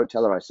today. Don't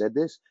tell her I said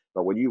this,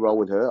 but when you roll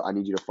with her, I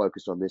need you to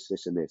focus on this,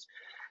 this, and this.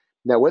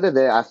 Now, whether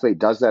their athlete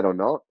does that or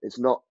not, it's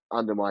not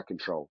under my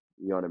control.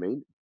 You know what I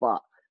mean?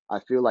 But I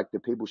feel like the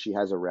people she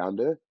has around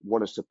her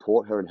want to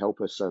support her and help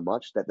her so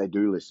much that they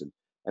do listen.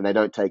 And they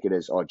don't take it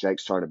as, oh,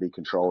 Jake's trying to be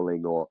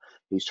controlling, or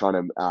he's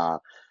trying to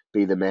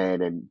be the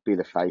man and be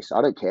the face.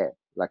 I don't care.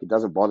 Like, it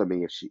doesn't bother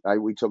me if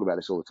we talk about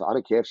this all the time. I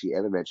don't care if she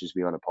ever mentions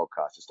me on a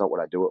podcast. It's not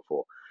what I do it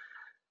for.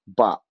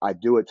 But I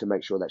do it to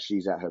make sure that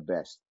she's at her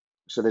best.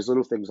 So there's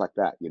little things like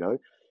that, you know.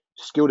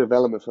 Skill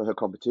development for her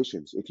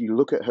competitions. If you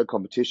look at her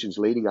competitions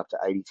leading up to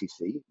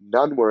ADCC,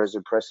 none were as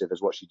impressive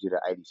as what she did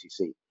at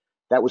ADCC.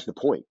 That was the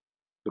point,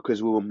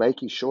 because we were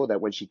making sure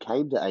that when she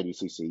came to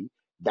ADCC,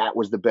 that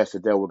was the best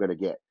Adele we're going to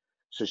get.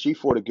 So she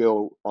fought a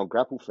girl on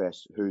Grapple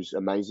Fest who's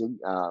amazing,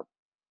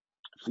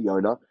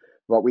 Fiona,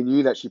 but we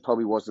knew that she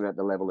probably wasn't at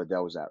the level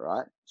Adele was at,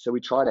 right? So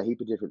we tried a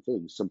heap of different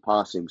things, some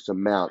passing,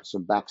 some mount,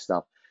 some back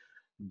stuff,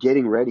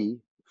 getting ready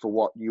for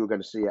what you were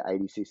going to see at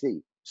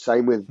ADCC.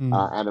 Same with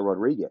Anna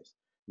Rodriguez.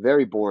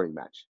 Very boring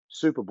match,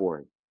 super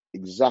boring.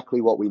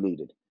 Exactly what we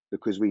needed,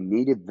 because we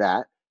needed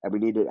that, and we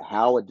needed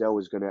how Adele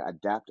was going to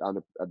adapt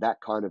under that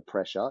kind of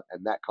pressure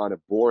and that kind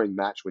of boring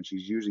match when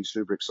she's usually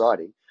super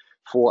exciting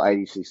for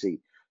ADCC.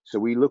 So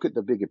we look at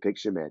the bigger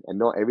picture, man, and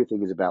not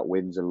everything is about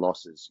wins and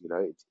losses. You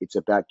know, it's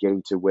about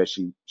getting to where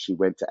she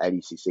went to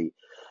ADCC.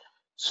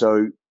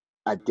 So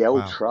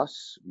Adele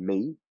trusts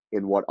me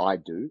in what I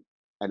do,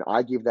 and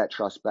I give that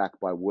trust back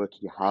by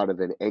working harder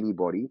than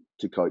anybody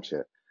to coach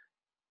her.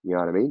 You know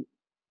what I mean?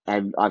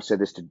 And I've said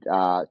this to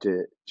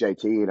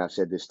JT, and I've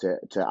said this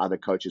to other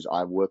coaches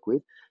I've worked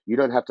with. You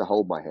don't have to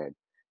hold my hand.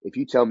 If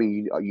you tell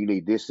me you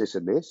need this, this,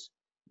 and this,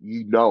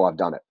 you know I've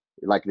done it.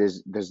 Like,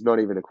 there's not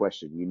even a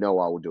question. You know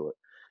I will do it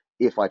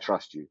if I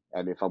trust you.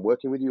 And if I'm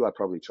working with you, I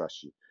probably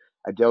trust you.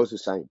 Adele's the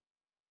same.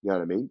 You know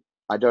what I mean?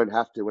 I don't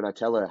have to, when I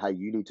tell her, hey,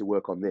 you need to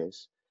work on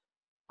this,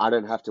 I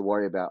don't have to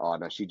worry about, oh,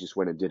 no, she just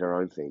went and did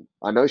her own thing.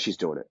 I know she's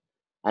doing it,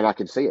 and I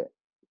can see it,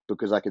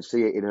 because I can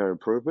see it in her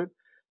improvement.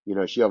 You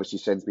know, she obviously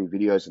sends me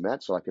videos and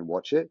that so I can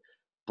watch it.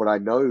 But I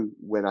know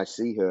when I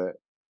see her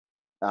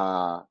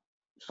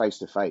face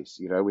to face,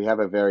 you know, we have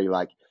a very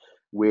like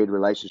weird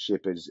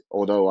relationship, as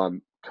although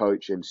I'm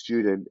coach and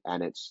student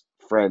and it's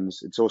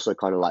friends, it's also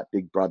kind of like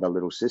big brother,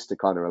 little sister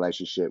kind of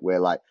relationship, where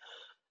like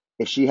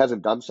if she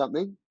hasn't done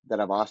something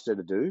that I've asked her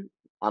to do,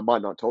 I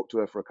might not talk to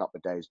her for a couple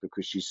of days,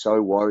 because she's so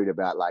worried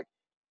about like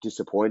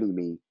disappointing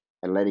me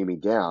and letting me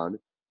down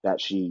that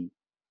she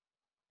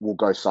will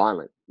go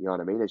silent. You know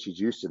what I mean? And she's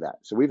used to that.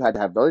 So we've had to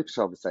have those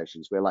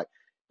conversations where like,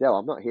 Dale,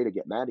 I'm not here to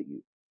get mad at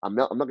you. I'm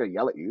not going to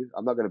yell at you.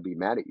 I'm not going to be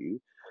mad at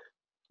you.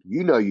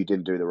 You know you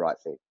didn't do the right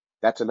thing.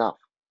 That's enough.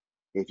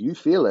 If you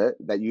feel it,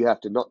 that you have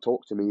to not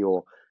talk to me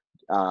or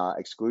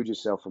exclude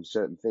yourself from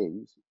certain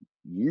things,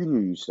 you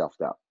knew you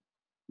stuffed up.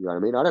 You know what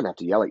I mean? I don't have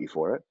to yell at you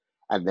for it.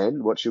 And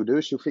then what she'll do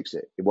is she'll fix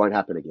it. It won't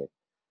happen again.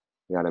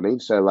 You know what I mean?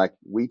 So like,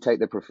 we take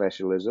the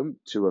professionalism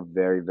to a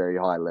very, very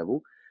high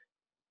level.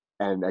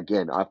 And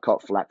again, I've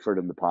caught flack for it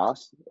in the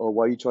past. Or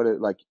why are you trying to,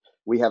 like,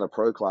 we have a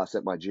pro class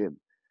at my gym.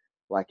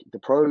 Like,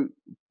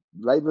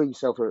 labeling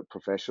yourself a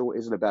professional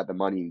isn't about the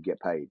money you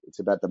get paid. It's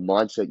about the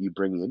mindset you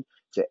bring in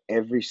to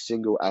every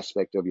single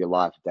aspect of your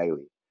life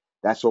daily.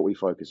 That's what we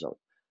focus on.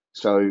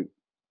 So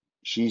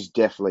she's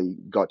definitely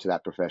got to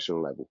that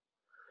professional level.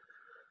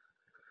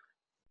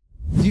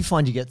 Do you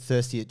find you get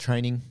thirsty at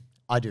training?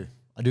 I do.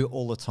 I do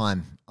all the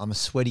time. I'm a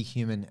sweaty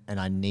human and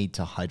I need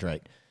to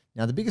hydrate.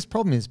 Now, the biggest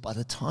problem is by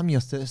the time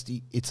you're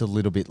thirsty, it's a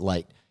little bit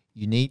late.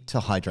 You need to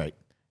hydrate.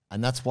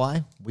 And that's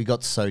why we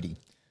got Sodi.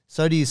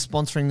 Sodi is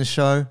sponsoring the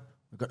show.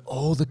 We've got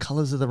all the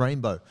colors of the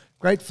rainbow.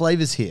 Great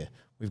flavors here.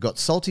 We've got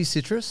salty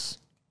citrus,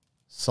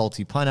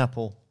 salty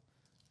pineapple,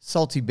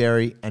 salty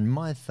berry, and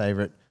my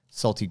favorite,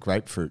 salty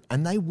grapefruit.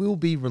 And they will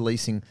be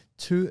releasing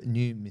 2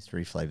 new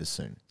mystery flavors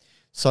soon.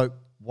 So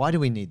why do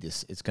we need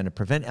this? It's going to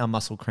prevent our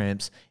muscle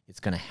cramps. It's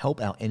going to help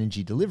our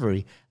energy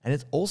delivery. And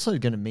it's also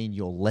going to mean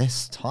you're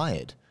less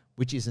tired,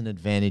 which is an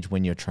advantage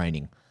when you're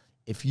training.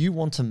 If you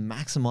want to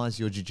maximize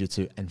your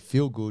jiu-jitsu and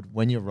feel good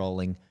when you're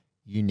rolling,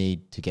 you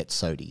need to get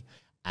Sodi.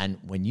 And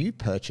when you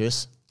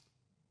purchase,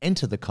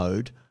 enter the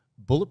code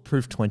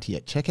Bulletproof20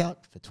 at checkout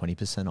for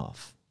 20%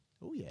 off.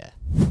 Oh yeah.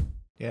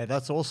 Yeah,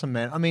 that's awesome,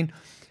 man. I mean,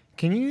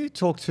 can you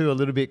talk to a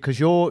little bit, because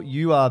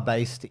you are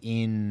based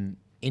in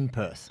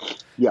Perth.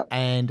 Yeah.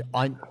 And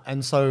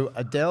so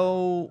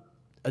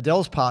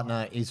Adele's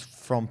partner is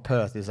from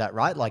Perth, is that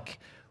right? Like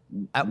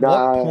at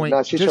what point?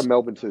 No, she's from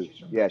Melbourne too.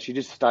 Yeah, she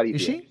just studied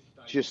is here. She?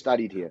 She just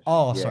studied here.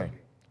 Oh, yeah. Sorry.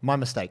 My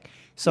mistake.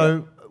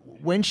 So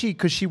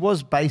because she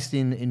was based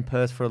in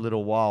Perth for a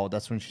little while,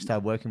 that's when she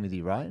started working with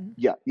you, right?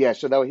 Yeah.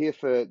 So they were here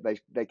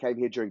they came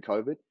here during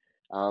COVID.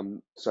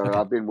 So Okay.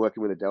 I've been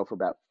working with Adele for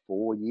about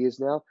 4 years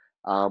now.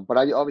 But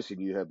I obviously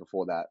knew her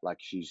before that. Like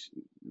she's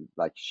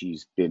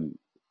been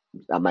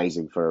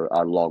amazing for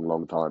a long,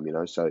 long time,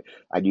 So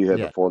I knew her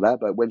Yeah. before that.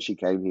 But when she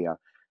came here,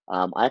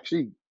 I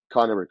actually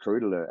kind of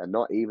recruited her, and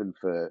not even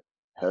for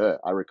her.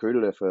 I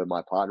recruited her for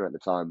my partner at the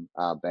time,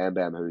 Bam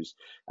Bam, who's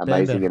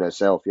amazing in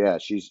herself. Yeah,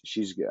 she's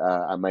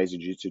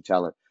amazing jiu-jitsu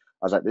talent.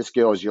 I was like, this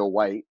girl is your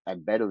weight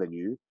and better than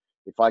you.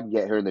 If I can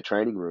get her in the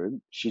training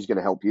room, she's going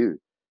to help you.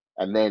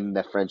 And then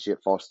the friendship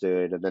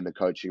fostered, and then the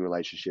coaching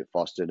relationship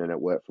fostered, and it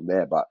worked from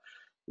there. But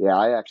yeah,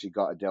 I actually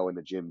got Adele in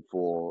the gym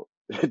to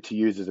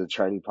use as a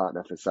training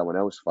partner for someone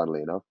else,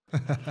 funnily enough.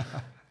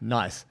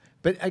 Nice.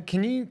 But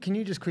can you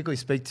just quickly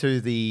speak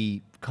to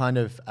the kind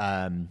of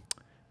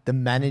the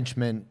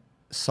management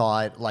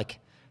side, like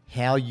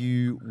how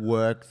you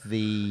work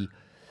the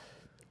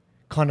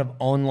kind of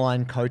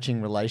online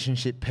coaching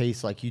relationship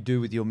piece like you do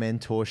with your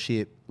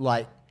mentorship?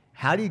 Like,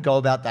 how do you go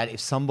about that if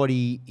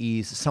somebody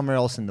is somewhere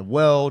else in the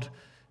world,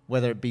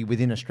 whether it be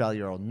within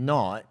Australia or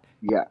not?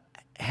 Yeah.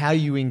 How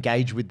you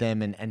engage with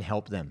them and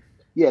help them?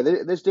 Yeah,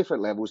 there's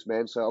different levels,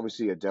 man. So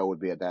obviously Adele would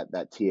be at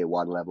that tier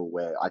 1 level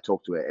where I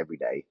talk to her every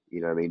day.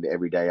 You know what I mean?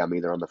 Every day I'm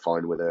either on the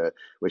phone with her,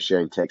 we're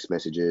sharing text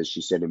messages,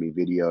 she's sending me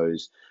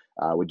videos,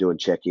 we're doing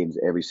check-ins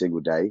every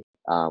single day.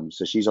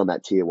 So she's on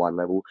that tier 1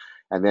 level.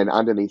 And then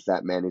underneath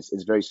that, man,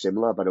 is very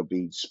similar, but it'll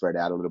be spread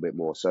out a little bit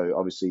more. So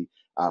obviously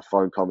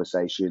phone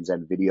conversations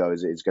and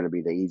videos is going to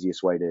be the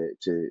easiest way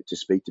to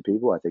speak to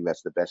people. I think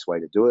that's the best way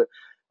to do it.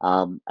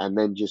 And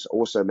then just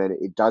also, man,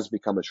 it does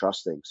become a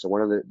trust thing. So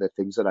one of the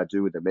things that I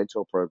do with the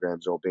mentor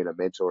programs, or being a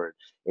mentor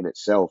in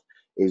itself,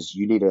 is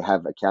you need to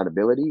have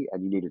accountability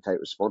and you need to take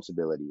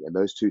responsibility. And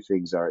those two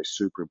things are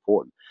super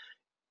important.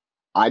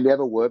 I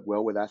never work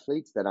well with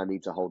athletes that I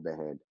need to hold their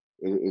hand.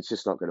 It's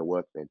just not going to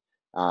work, man.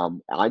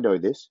 I know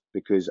this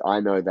because I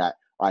know that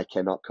I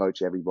cannot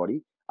coach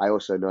everybody. I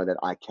also know that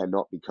I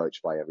cannot be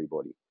coached by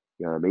everybody.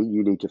 You know what I mean?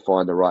 You need to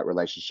find the right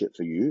relationship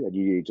for you, and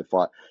you need to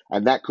find,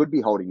 and that could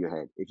be holding your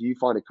hand. If you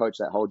find a coach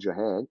that holds your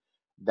hand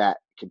that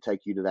can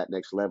take you to that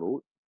next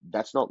level,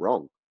 that's not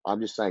wrong.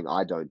 I'm just saying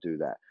I don't do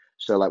that.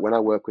 So like when I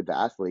work with the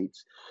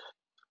athletes,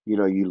 you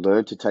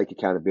learn to take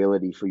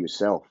accountability for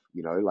yourself,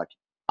 like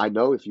I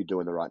know if you're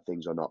doing the right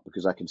things or not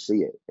because I can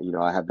see it.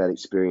 I have that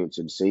experience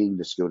in seeing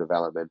the skill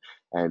development.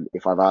 And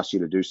if I've asked you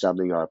to do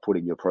something or I put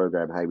in your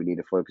program, hey, we need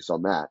to focus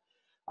on that,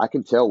 I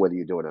can tell whether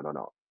you're doing it or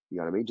not. You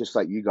know what I mean? Just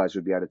like you guys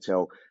would be able to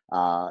tell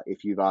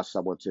if you've asked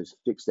someone to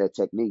fix their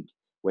technique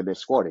when they're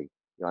squatting.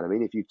 You know what I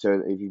mean? If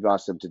you've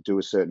asked them to do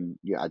a certain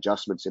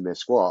adjustments in their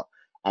squat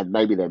and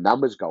maybe their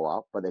numbers go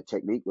up, but their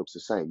technique looks the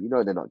same,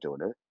 they're not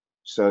doing it.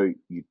 So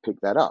you pick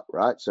that up,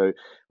 right? So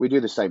we do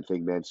the same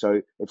thing, man.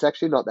 So it's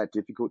actually not that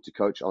difficult to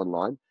coach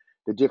online.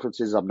 The difference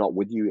is I'm not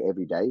with you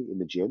every day in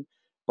the gym,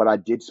 but I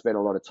did spend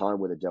a lot of time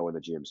with Adele in the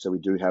gym. So we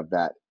do have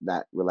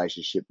that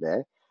relationship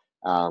there.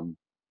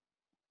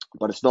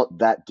 But it's not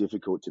that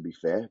difficult, to be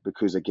fair,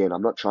 because again,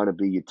 I'm not trying to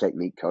be your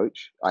technique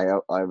coach. I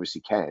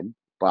obviously can,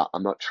 but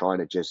I'm not trying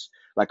to just,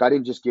 like, I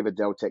didn't just give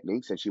Adele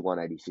techniques and she won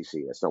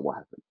ADCC. That's not what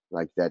happened.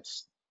 Like,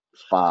 that's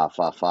far,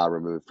 far, far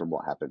removed from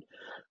what happened.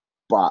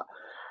 But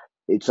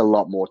it's a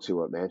lot more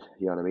to it, man.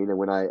 You know what I mean? And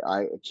when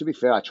I to be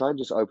fair, I try and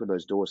just open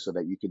those doors so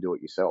that you can do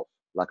it yourself.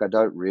 Like, I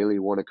don't really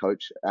want to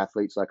coach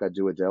athletes like I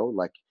do Adele.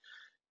 Like,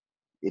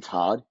 it's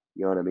hard,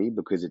 you know what I mean?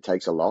 Because it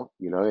takes a lot,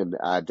 and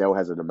Adele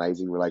has an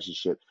amazing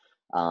relationship,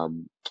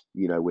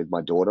 with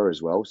my daughter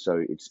as well.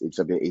 So it's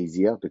a bit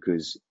easier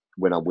because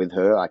when I'm with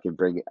her, I can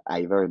bring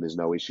Ava and there's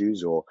no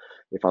issues. Or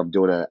if I'm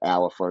doing an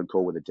hour phone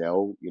call with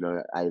Adele,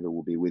 Ava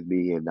will be with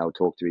me and they'll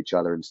talk to each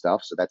other and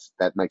stuff. So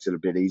that makes it a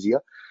bit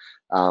easier.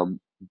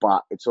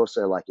 But it's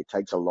also like it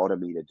takes a lot of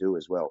me to do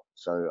as well.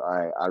 So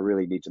I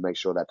really need to make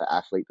sure that the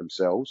athlete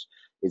themselves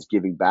is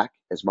giving back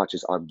as much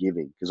as I'm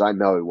giving, because I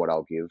know what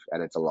I'll give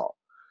and it's a lot.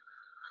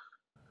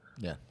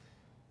 Yeah.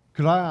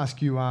 Could I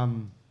ask you,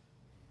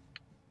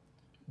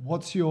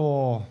 what's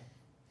your,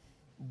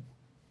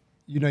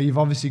 you've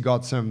obviously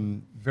got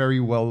some very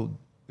well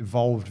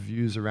evolved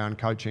views around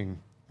coaching,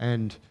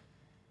 and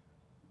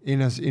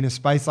in a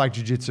space like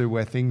jiu-jitsu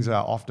where things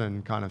are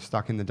often kind of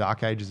stuck in the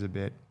dark ages a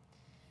bit,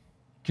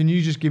 can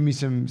you just give me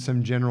some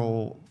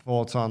general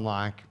thoughts on,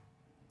 like,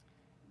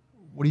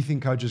 what do you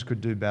think coaches could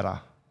do better?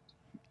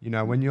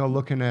 When you're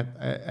looking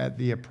at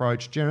the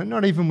approach,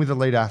 not even with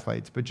elite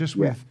athletes, but just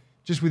with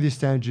your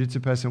standard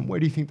jiu-jitsu person, where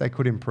do you think they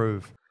could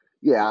improve?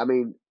 Yeah, I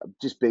mean,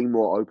 just being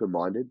more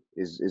open-minded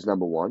is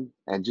number one,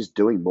 and just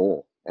doing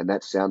more. And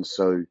that sounds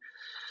so,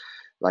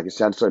 like, it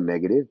sounds so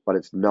negative, but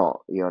it's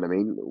not. You know what I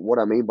mean? What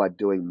I mean by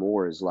doing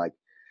more is like,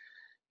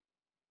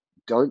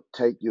 don't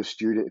take your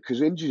student,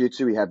 because in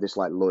jiu-jitsu we have this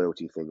like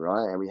loyalty thing,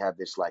 right? And we have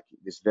this like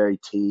this very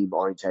team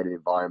orientated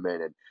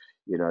environment. And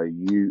you know,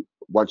 you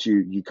once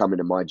you come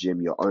into my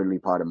gym, you're only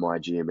part of my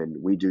gym,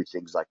 and we do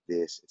things like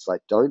this. It's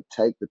like, don't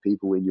take the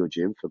people in your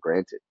gym for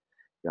granted.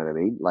 You know what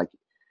I mean? Like,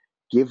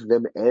 give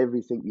them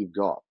everything you've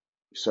got.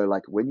 So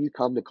like when you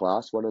come to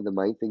class, one of the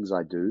main things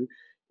I do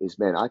is,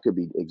 man, I could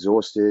be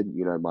exhausted.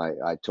 You know,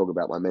 I talk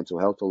about my mental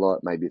health a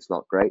lot. Maybe it's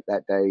not great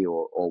that day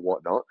or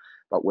whatnot.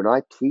 But when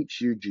I teach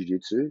you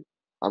jujitsu,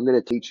 I'm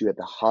going to teach you at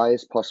the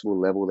highest possible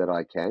level that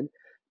I can,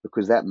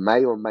 because that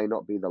may or may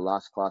not be the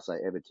last class I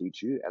ever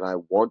teach you. And I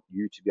want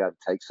you to be able to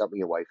take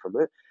something away from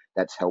it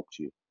that's helped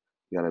you.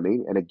 You know what I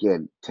mean? And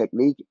again,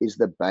 technique is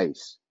the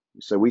base.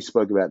 So we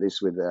spoke about this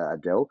with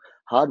Adele.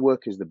 Hard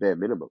work is the bare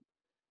minimum.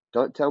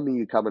 Don't tell me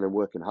you come in and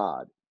working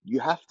hard. You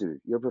have to.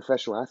 You're a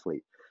professional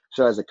athlete.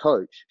 So as a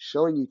coach,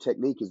 showing you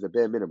technique is the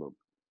bare minimum.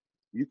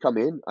 You come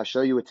in, I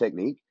show you a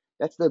technique.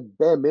 That's the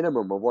bare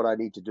minimum of what I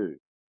need to do.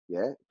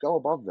 Yeah, go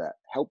above that.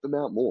 Help them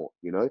out more.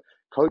 You know,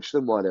 coach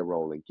them while they're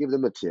rolling. Give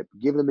them a tip.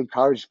 Give them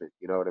encouragement.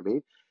 You know what I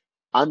mean?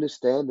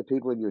 Understand the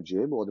people in your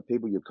gym or the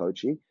people you're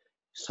coaching.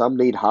 Some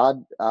need hard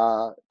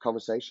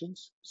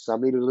conversations.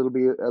 Some need a little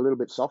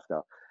bit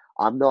softer.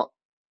 I'm not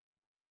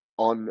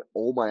on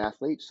all my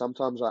athletes.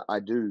 Sometimes I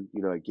do,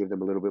 you know, give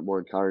them a little bit more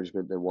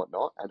encouragement than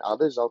whatnot, and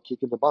others I'll kick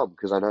in the bum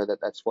because I know that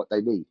that's what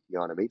they need. You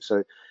know what I mean?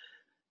 So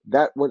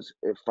that was,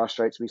 it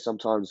frustrates me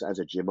sometimes as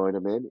a gym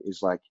owner, man,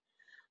 is like,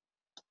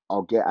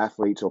 I'll get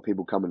athletes or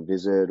people come and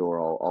visit, or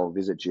I'll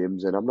visit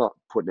gyms, and I'm not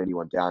putting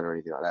anyone down or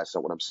anything like that. That's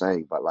not what I'm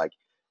saying. But like,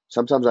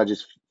 sometimes I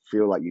just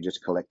feel like you're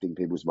just collecting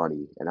people's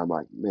money, and I'm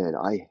like, man,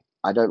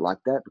 I don't like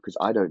that, because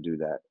I don't do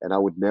that, and I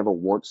would never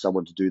want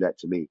someone to do that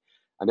to me.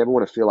 I never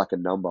want to feel like a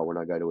number when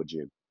I go to a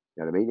gym.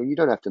 You know what I mean? And you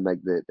don't have to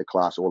make the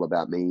class all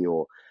about me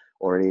or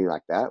anything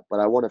like that.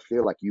 But I want to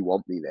feel like you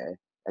want me there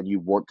and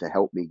you want to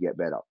help me get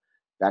better.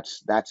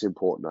 That's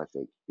important, I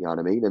think. You know what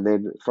I mean? And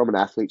then from an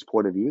athlete's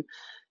point of view,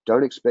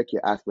 don't expect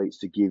your athletes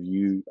to give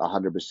you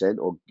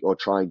 100% or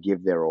try and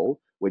give their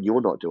all when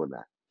you're not doing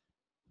that.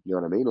 You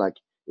know what I mean? Like,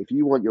 if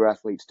you want your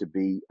athletes to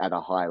be at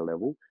a higher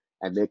level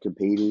and they're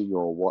competing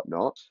or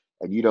whatnot,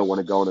 and you don't want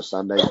to go on a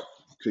Sunday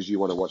because you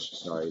want to watch,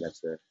 sorry,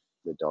 that's the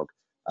dog.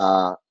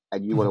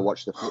 And you want to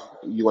watch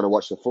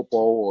the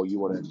football, or you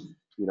want to,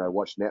 you know,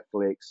 watch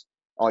Netflix.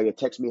 Oh yeah,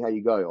 text me how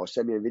you go, or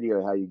send me a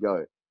video how you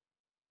go.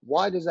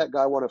 Why does that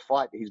guy want to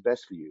fight his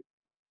best for you?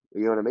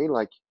 You know what I mean?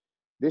 Like,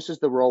 this is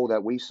the role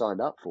that we signed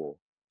up for.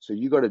 So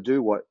you got to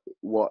do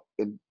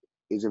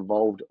is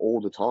involved all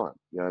the time.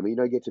 You know what I mean? You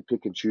don't get to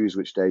pick and choose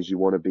which days you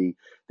want to be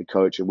the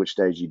coach and which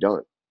days you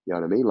don't. You know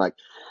what I mean? Like,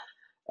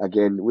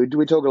 again, we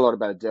talk a lot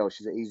about Adele.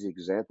 She's an easy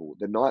example.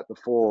 The night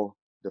before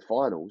the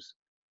finals,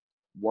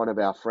 one of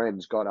our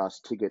friends got us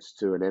tickets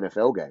to an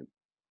NFL game,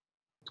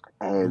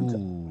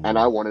 and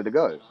I Ooh. wanted to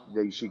go.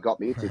 She got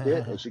me a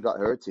ticket, and she got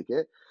her a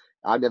ticket.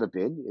 I'd never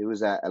been. It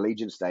was at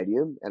Allegiant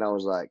Stadium, and I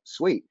was like,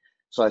 sweet.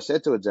 So I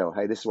said to Adele,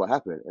 hey, this is what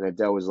happened. And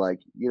Adele was like,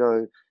 you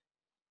know,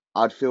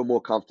 I'd feel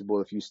more comfortable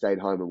if you stayed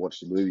home and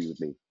watched a movie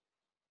with me.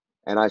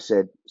 And I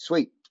said,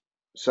 sweet.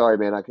 Sorry,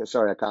 man.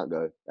 Sorry, I can't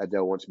go.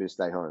 Adele wants me to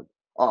stay home.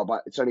 Oh,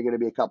 but it's only going to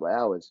be a couple of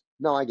hours.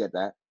 No, I get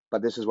that.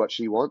 But this is what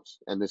she wants,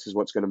 and this is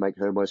what's going to make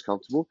her most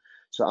comfortable.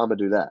 So I'm going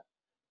to do that.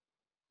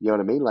 You know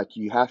what I mean? Like,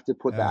 you have to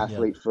put the Yeah. Yeah.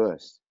 athlete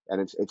first.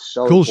 And it's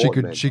so Cool.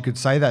 important, man. She could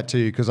say that to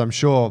you, because I'm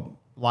sure,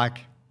 like,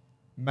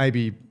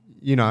 maybe,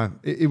 you know,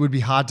 it would be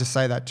hard to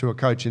say that to a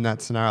coach in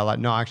that scenario. Like,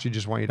 no, I actually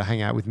just want you to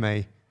hang out with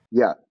me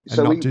Yeah. and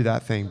So not do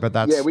that thing. But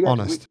that's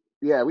honest.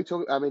 we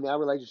talk. I mean, our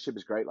relationship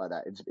is great like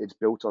that. It's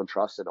built on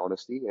trust and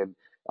honesty. And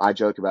I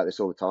joke about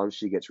this all the time.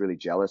 She gets really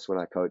jealous when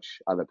I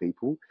coach other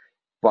people,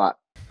 but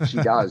she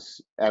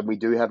does. And we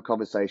do have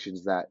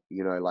conversations that,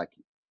 you know, like,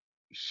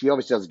 she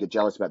obviously doesn't get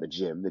jealous about the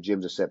gym. The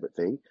gym's a separate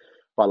thing.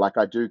 But like,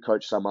 I do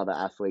coach some other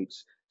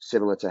athletes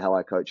similar to how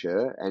I coach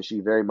her. And she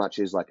very much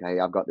is like,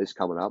 hey, I've got this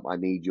coming up. I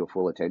need your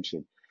full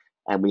attention.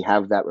 And we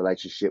have that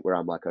relationship where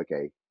I'm like,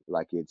 okay,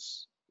 like,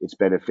 it's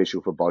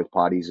beneficial for both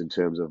parties in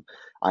terms of,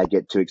 I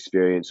get to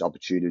experience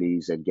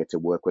opportunities and get to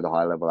work with a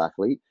high level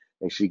athlete,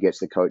 and she gets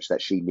the coach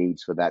that she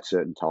needs for that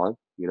certain time,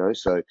 you know?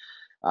 So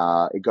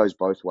it goes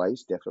both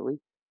ways, definitely.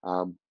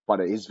 But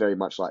it is very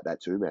much like that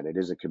too, man. It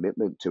is a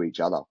commitment to each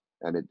other.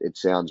 And it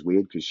sounds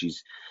weird because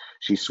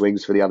she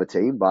swings for the other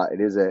team, but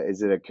it is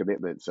a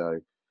commitment. So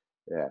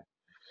yeah.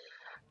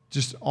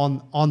 Just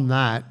on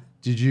that,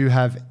 did you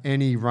have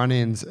any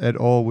run-ins at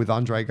all with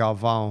Andre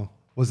Galvão?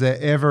 Was there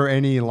ever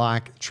any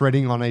like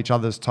treading on each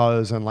other's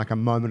toes and like a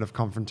moment of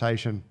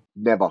confrontation?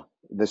 Never.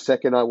 The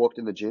second I walked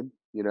in the gym,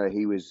 you know,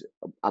 he was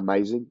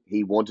amazing.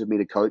 He wanted me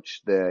to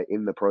coach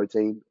in the pro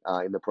team,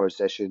 in the pro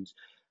sessions.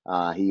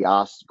 He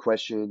asked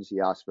questions. He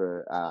asked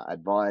for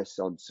advice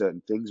on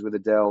certain things with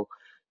Adele.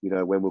 You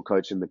know, when we're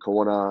coaching the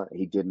corner,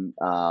 he didn't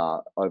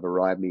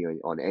override me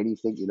on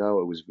anything. You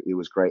know, it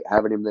was great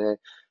having him there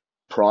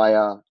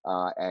prior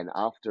and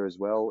after as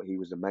well. He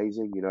was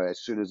amazing. You know, as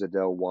soon as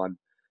Adele won,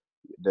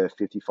 the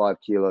 55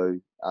 kilo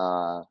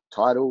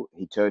title,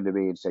 he turned to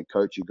me and said,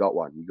 "Coach, you got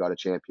one. You got a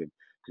champion.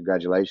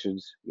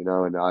 Congratulations."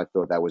 And I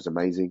thought that was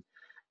amazing.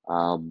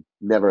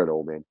 Never at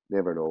all, man.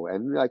 Never at all.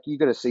 And like, you're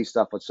going to see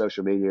stuff on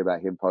social media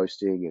about him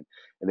posting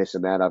and this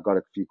and that. I've got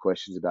a few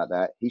questions about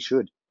that. He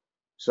should.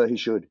 So he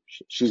should.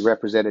 She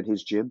represented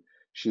his gym.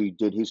 She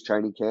did his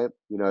training camp.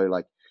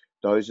 Like,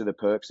 those are the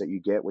perks that you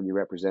get when you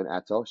represent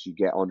Atos. You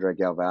get Andre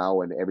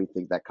Galvao and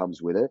everything that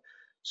comes with it.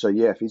 So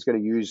yeah, if he's going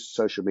to use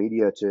social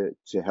media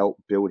to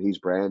help build his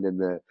brand and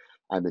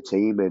the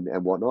team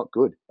and whatnot,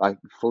 good. I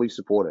fully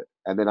support it.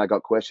 And then I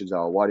got questions.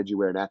 Oh, why did you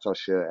wear an Atos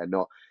shirt and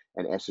not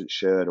an Essence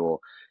shirt? Or,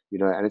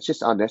 and it's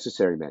just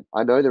unnecessary, man.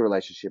 I know the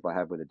relationship I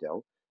have with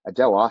Adele.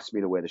 Adele asked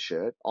me to wear the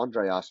shirt.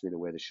 Andre asked me to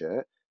wear the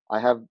shirt.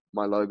 I have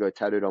my logo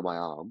tattooed on my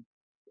arm.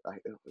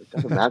 It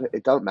doesn't matter.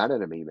 It don't matter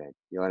to me, man.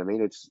 You know what I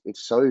mean? It's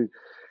so,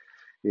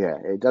 yeah,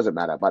 it doesn't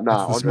matter. But no, it's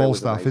the Andre small was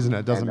stuff, amazing, isn't it?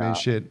 It doesn't and, mean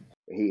shit.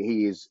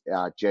 He is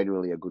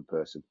genuinely a good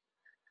person.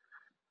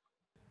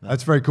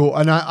 That's very cool.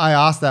 And I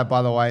asked that,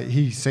 by the way.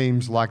 He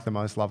seems like the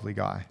most lovely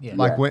guy. Yeah.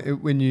 Like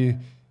when you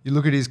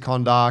look at his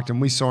conduct, and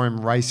we saw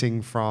him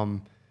racing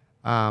from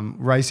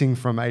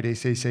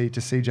ADCC to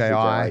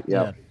CJI.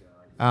 Yeah.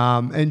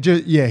 And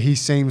he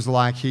seems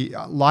like he,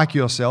 like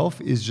yourself,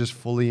 is just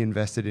fully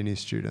invested in his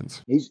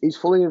students. He's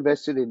fully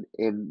invested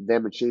in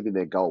them achieving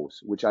their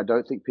goals, which I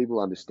don't think people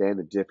understand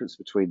the difference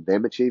between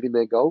them achieving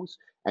their goals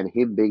and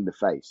him being the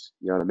face.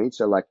 You know what I mean?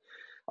 So like,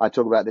 I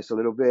talk about this a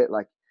little bit.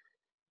 Like,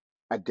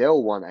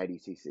 Adele won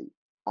ADCC.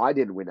 I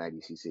didn't win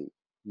ADCC.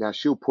 Now,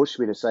 she'll push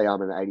me to say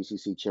I'm an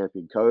ADCC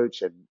champion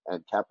coach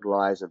and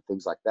capitalize and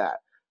things like that.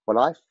 But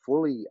I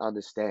fully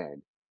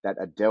understand that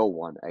Adele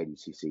won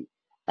ADCC.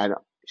 And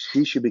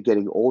she should be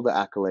getting all the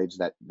accolades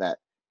that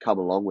come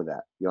along with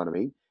that. You know what I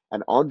mean?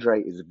 And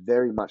Andre is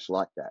very much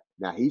like that.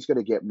 Now, he's going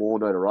to get more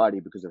notoriety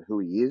because of who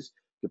he is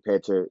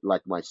compared to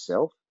like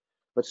myself.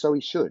 But so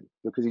he should,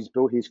 because he's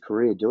built his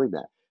career doing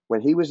that. When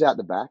he was out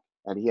the back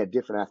and he had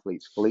different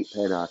athletes, Philippe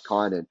Pena,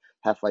 Kynan,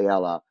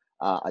 Rafaela,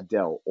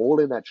 Adele, all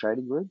in that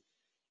training room,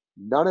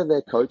 none of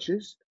their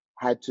coaches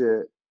had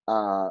to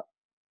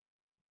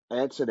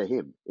answer to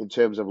him in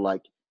terms of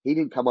like, he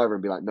didn't come over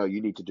and be like, no,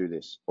 you need to do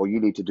this or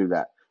you need to do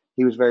that.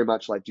 He was very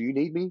much like, do you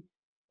need me?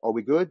 Are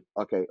we good?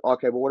 Okay,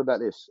 well, what about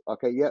this?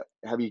 Okay, yeah,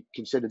 have you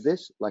considered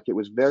this? Like, it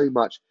was very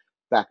much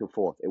back and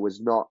forth. It was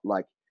not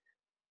like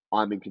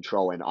I'm in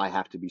control and I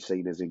have to be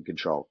seen as in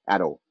control at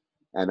all.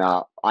 And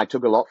I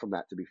took a lot from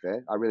that, to be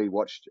fair.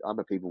 I'm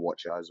a people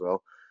watcher as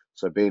well.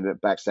 So being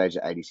backstage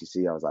at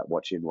ADCC, I was like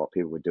watching what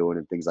people were doing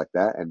and things like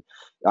that. And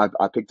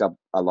I picked up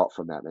a lot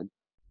from that, man.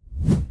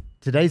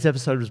 Today's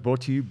episode was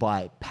brought to you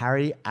by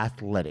Parry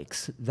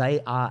Athletics.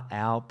 They are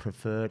our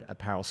preferred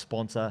apparel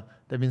sponsor.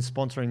 They've been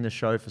sponsoring the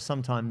show for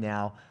some time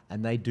now,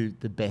 and they do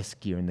the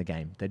best gear in the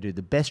game. They do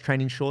the best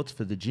training shorts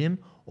for the gym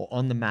or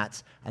on the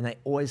mats, and they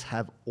always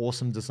have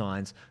awesome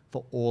designs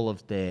for all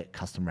of their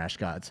custom rash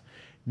guards.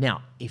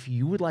 Now, if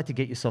you would like to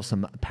get yourself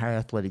some Parry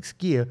Athletics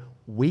gear,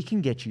 we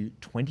can get you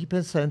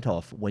 20%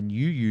 off when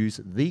you use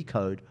the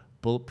code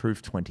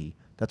Bulletproof20.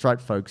 That's right,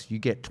 folks. You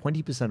get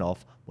 20%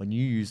 off when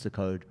you use the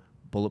code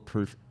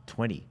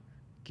Bulletproof20.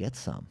 Get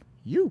some.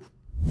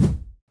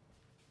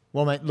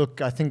 Well, mate, look,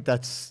 I think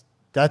that's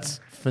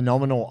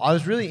phenomenal. I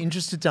was really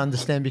interested to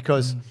understand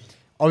because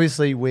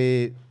obviously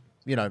we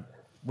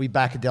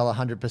back Adele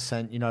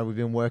 100%. We've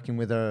been working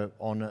with her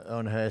on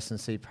her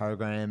S&C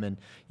program, and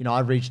I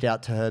reached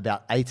out to her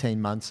about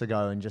 18 months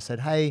ago and just said,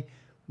 "Hey,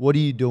 what are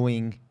you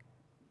doing?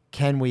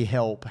 Can we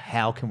help?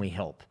 How can we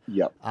help?"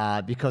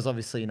 Yep. Because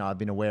obviously, I've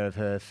been aware of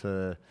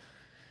her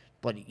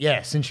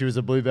since she was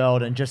a blue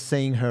belt, and just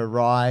seeing her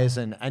rise,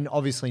 and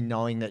obviously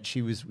knowing that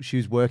she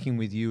was working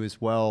with you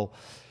as well.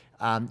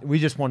 We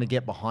just want to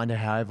get behind her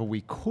however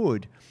we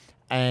could,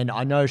 and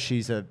I know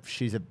she's a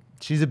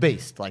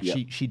beast. Like, yep.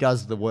 she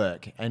does the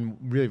work, and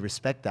really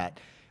respect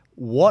that.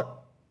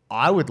 What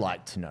I would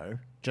like to know,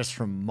 just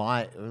from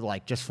my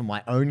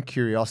own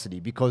curiosity,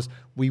 because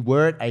we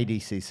were at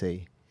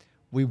ADCC,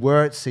 we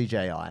were at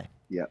CJI,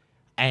 yeah,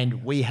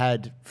 and we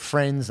had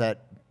friends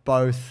at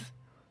both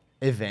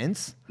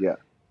events. Yeah.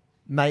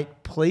 Mate,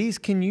 please,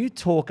 can you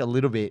talk a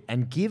little bit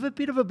and give a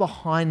bit of a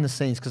behind the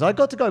scenes? Because I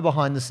got to go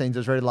behind the scenes. I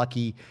was very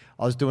lucky.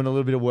 I was doing a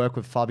little bit of work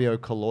with Fabio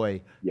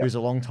Colloy, yep. who's a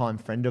longtime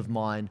friend of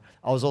mine.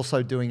 I was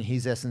also doing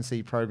his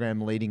S&C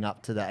program leading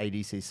up to the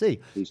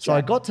ADCC. So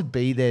I got to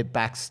be there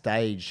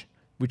backstage,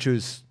 which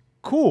was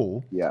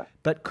cool. Yeah.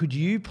 But could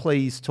you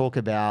please talk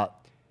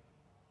about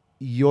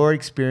your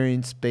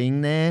experience being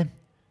there,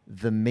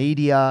 the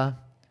media,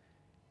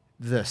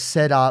 the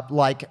setup,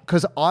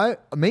 because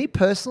me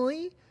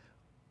personally,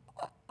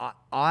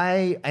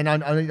 I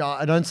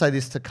don't say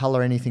this to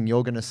color anything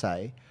you're going to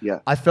say. Yeah.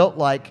 I felt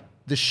like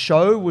the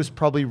show was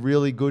probably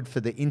really good for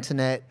the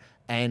internet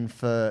and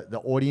for the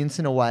audience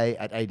in a way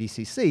at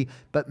ADCC,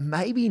 but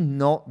maybe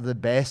not the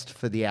best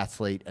for the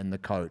athlete and the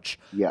coach.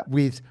 Yeah.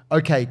 With,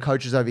 okay,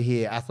 coaches over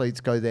here,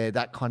 athletes go there,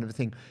 that kind of a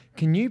thing.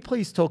 Can you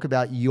please talk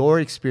about your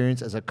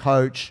experience as a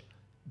coach,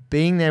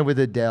 being there with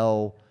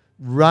Adele,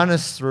 run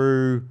us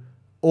through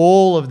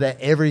all of the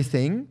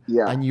everything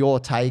Yeah. and your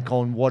take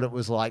on what it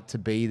was like to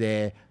be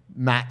there,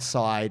 mat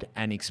side,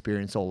 and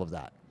experience all of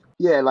that.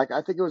 Yeah, like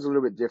I think it was a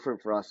little bit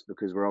different for us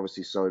because we're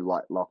obviously so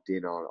like locked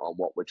in on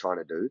what we're trying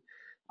to do.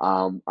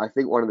 I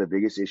think one of the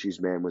biggest issues,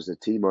 man, was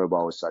that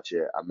T-Mobile was such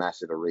a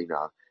massive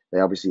arena. They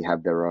obviously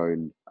have their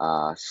own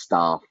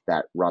staff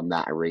that run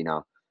that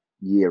arena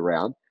year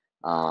round,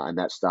 and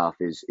that staff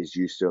is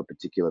used to a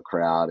particular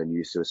crowd and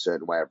used to a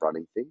certain way of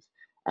running things.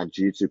 And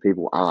jiu-jitsu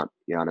people aren't,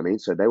 you know what I mean?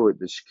 So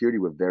the security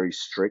were very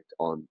strict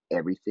on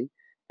everything,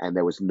 and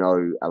there was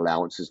no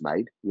allowances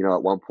made. You know,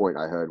 at one point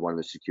I heard one of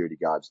the security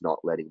guards not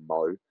letting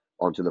Mo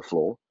onto the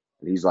floor,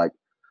 and he's like,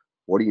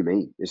 "What do you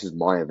mean? This is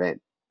my event."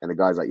 And the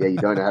guy's like, "Yeah, you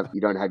don't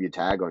have your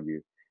tag on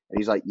you." And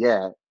he's like,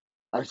 "Yeah,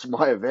 it's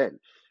my event."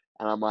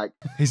 And I'm like,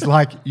 He's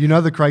like, you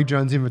know, the Craig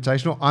Jones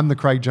Invitational. I'm the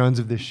Craig Jones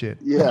of this shit.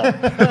 "Yeah,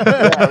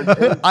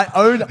 yeah."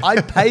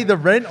 I pay the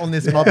rent on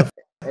this mother.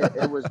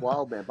 It was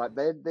wild, man. But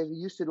they're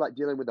used to like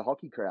dealing with the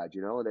hockey crowd,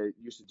 you know. They're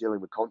used to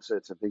dealing with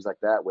concerts and things like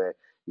that, where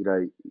you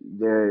know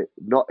they're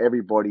not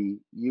everybody.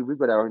 We've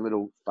got our own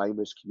little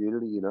famous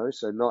community, you know.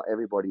 So not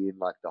everybody in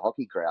like the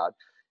hockey crowd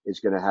is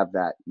going to have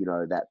that, you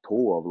know, that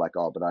pool of like,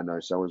 oh, but I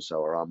know so and so,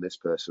 or I'm this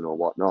person, or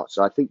whatnot.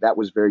 So I think that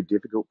was very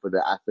difficult for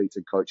the athletes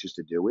and coaches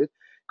to deal with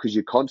because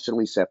you're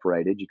constantly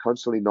separated. You're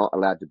constantly not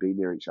allowed to be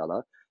near each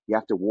other. You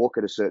have to walk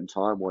at a certain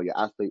time while your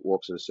athlete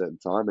walks at a certain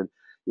time, and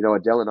you know,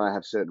 Adele and I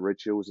have certain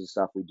rituals and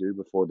stuff we do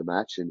before the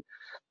match, and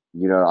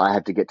you know, I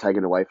had to get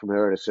taken away from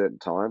her at a certain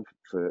time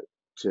for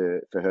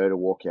her to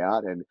walk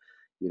out, and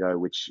you know,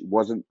 which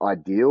wasn't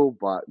ideal,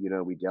 but you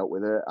know, we dealt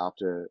with it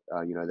after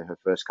you know her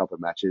first couple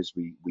of matches.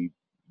 We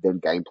then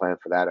game plan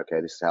for that.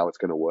 Okay, this is how it's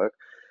going to work.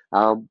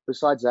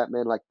 Besides that,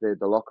 man, like the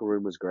locker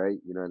room was great.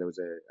 You know, there was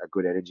a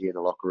good energy in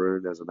the locker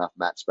room. There was enough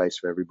mat space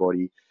for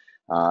everybody.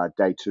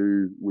 Day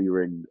two, we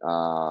were in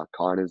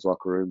Kainen's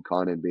locker room.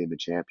 Kainen being the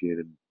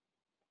champion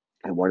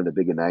and one of the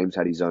bigger names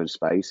had his own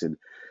space, and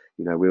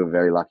you know we were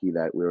very lucky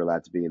that we were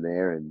allowed to be in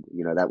there, and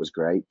you know that was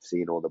great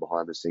seeing all the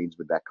behind the scenes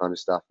with that kind of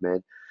stuff,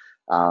 man.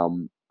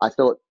 I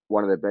thought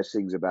one of the best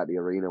things about the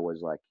arena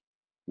was like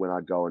when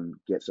I'd go and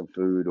get some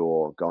food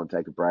or go and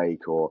take a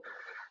break or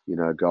you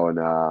know go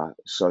and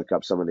soak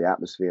up some of the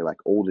atmosphere. Like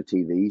all the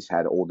TVs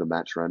had all the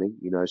match running,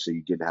 you know, so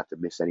you didn't have to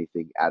miss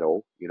anything at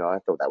all. You know, I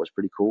thought that was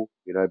pretty cool,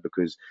 you know,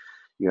 because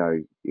you know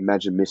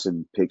imagine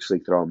missing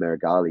Pixley throwing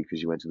Marigali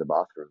because you went to the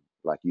bathroom.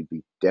 Like you'd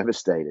be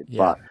devastated,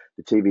 Yeah. but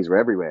the TVs were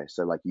everywhere.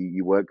 So like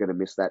you weren't going to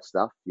miss that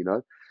stuff, you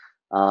know?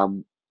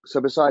 So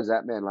besides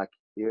that, man, like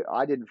yeah,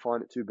 I didn't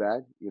find it too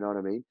bad. You know what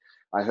I mean?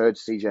 I heard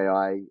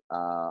CJI,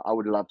 I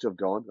would love to have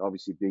gone,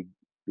 obviously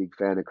big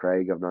fan of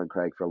Craig. I've known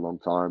Craig for a long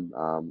time.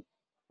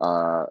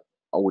 I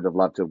would have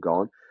loved to have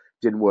gone.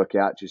 Didn't work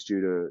out just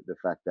due to the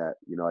fact that,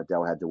 you know,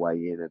 Adele had to weigh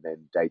in, and then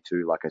day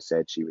two, like I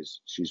said,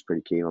 she's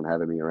pretty keen on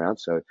having me around.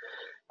 So,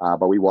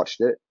 but we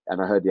watched it,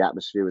 and I heard the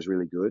atmosphere was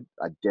really good.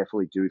 I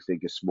definitely do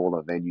think a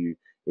smaller venue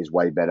is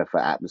way better for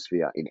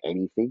atmosphere in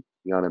anything.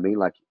 You know what I mean?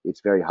 Like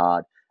it's very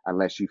hard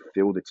unless you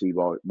fill the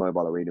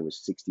T-Mobile Arena with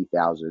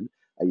 60,000.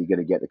 Are you going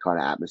to get the kind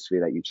of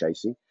atmosphere that you're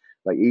chasing?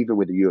 Like even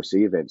with the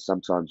UFC events,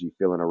 sometimes you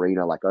fill an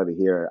arena like over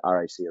here at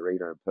RAC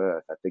Arena in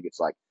Perth. I think it's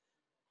like,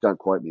 don't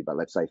quote me, but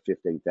let's say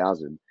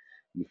 15,000.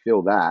 You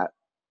fill that,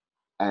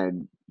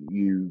 and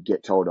you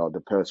get told, oh, the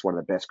Perth's one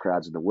of the best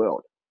crowds in the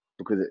world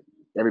because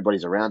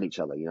everybody's around each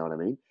other. You know what I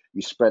mean?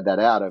 You spread that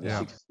out over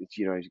it's,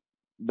 you know,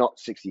 not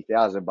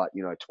 60,000, but,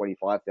 you know,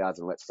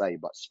 25,000, let's say,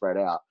 but spread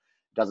out.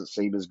 Doesn't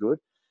seem as good.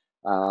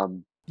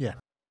 Yeah.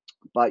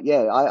 But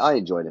yeah, I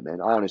enjoyed it,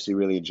 man. I honestly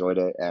really enjoyed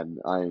it, and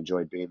I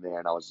enjoyed being there.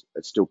 And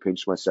I still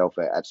pinched myself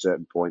at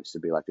certain points to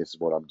be like, this is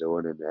what I'm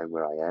doing and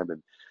where I am.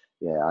 And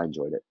yeah, I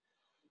enjoyed it.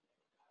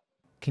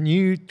 Can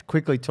you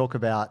quickly talk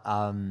about,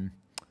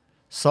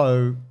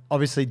 so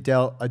obviously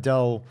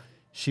Adele,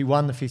 she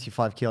won the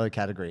 55 kilo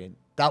category, and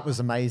that was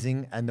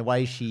amazing. And the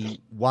way she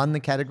won the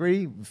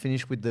category,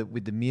 finished with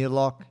the mirror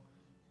lock,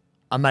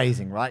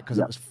 amazing, right? Because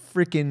it was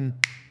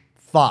freaking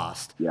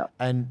fast. Yeah.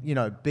 And, you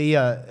know,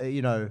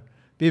 Bia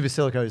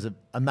Basilico is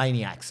a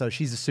maniac, so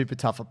she's a super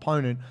tough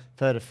opponent.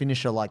 For her to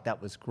finish her like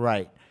that was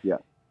great. Yeah.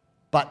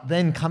 But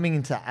then coming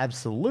into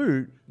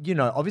absolute, you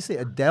know, obviously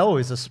Adele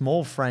is a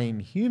small frame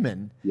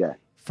human. Yeah.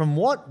 From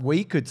what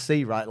we could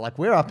see, right, like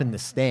we're up in the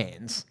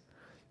stands,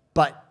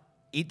 but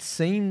it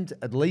seemed,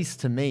 at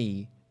least to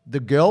me, the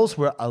girls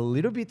were a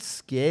little bit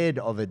scared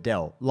of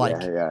Adele. Like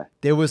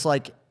there was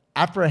like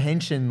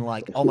apprehension,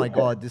 like, oh my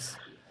God,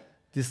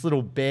 this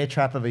little bear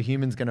trap of a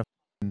human's going to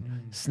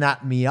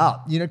snap me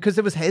up, you know, because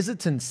there was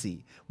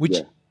hesitancy, which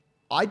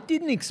I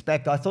didn't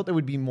expect. I thought there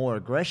would be more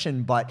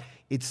aggression, but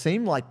it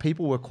seemed like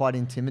people were quite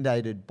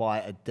intimidated by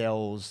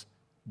Adele's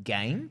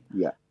game.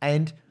 Yeah.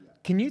 And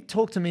can you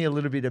talk to me a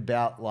little bit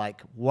about,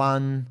 like,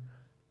 one,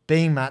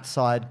 being Matt's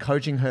side,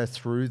 coaching her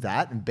through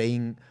that and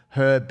being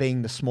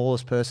the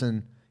smallest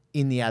person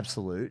in the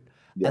absolute,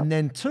 and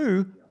then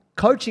two,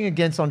 coaching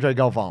against Andre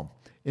Galvan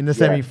in the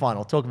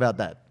semi-final. Talk about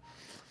that.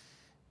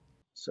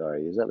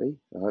 Sorry, is that me?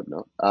 I hope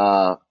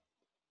not.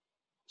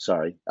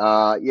 Sorry.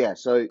 Yeah.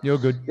 So You're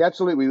good. the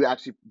absolute we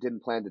actually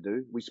didn't plan to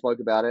do. We spoke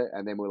about it,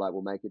 and then we're like,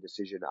 we'll make a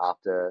decision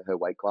after her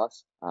weight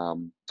class.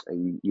 And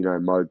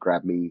Mo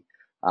grabbed me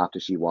after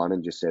she won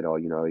and just said, "Oh, are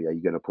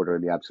you going to put her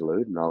in the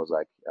absolute?" And I was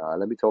like,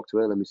 "Let me talk to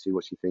her. Let me see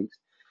what she thinks."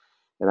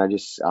 And I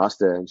just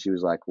asked her, and she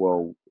was like,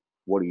 "Well,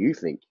 what do you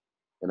think?"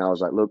 And I was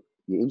like, "Look,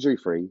 you're injury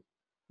free.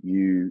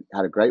 You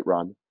had a great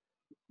run.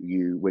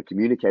 You were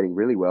communicating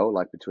really well,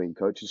 like between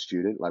coach and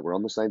student, like we're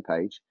on the same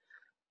page.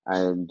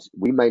 And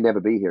we may never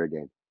be here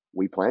again.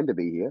 We plan to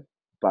be here,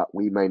 but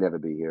we may never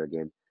be here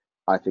again.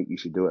 I think you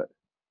should do it."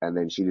 And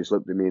then she just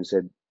looked at me and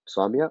said,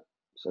 "Sign me up."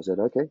 So I said,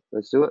 "Okay,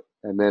 let's do it."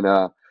 And then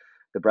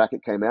the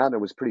bracket came out and it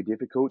was pretty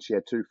difficult. She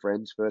had two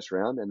friends first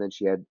round, and then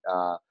she had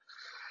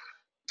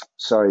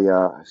sorry,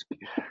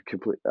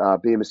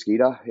 Bia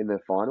Mosquito in the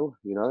final,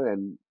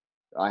 and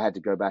I had to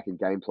go back and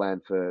game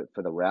plan for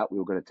the route we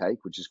were going to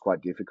take, which is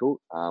quite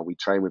difficult. We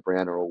trained with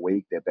Brianna all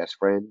week. They're best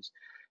friends.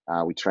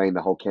 We trained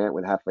the whole camp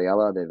with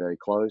Rafaela. They're very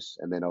close.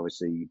 And then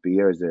obviously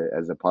Bia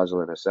as a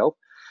puzzle in herself.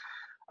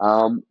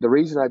 The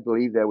reason I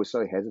believe they were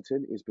so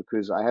hesitant is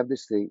because I have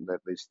this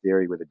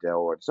theory with Adele,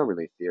 or it's not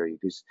really a theory.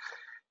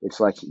 It's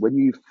like when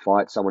you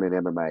fight someone in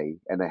MMA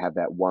and they have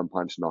that one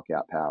punch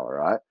knockout power,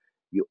 right?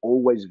 You're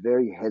always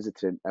very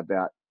hesitant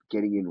about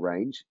getting in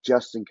range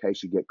just in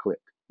case you get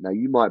clipped. Now,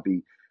 you might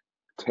be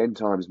 10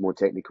 times more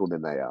technical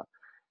than they are,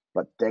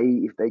 but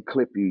if they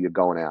clip you, you're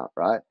going out,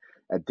 right?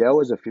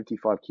 Adele, as a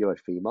 55 kilo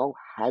female,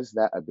 has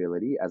that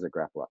ability as a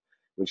grappler.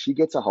 When she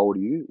gets a hold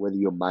of you, whether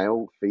you're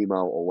male,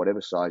 female, or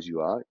whatever size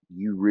you are,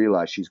 you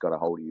realize she's got a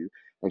hold of you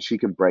and she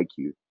can break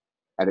you.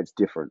 And it's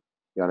different.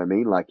 You know what I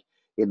mean? Like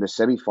in the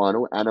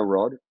semi-final, Anna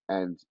Rod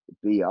and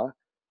Bia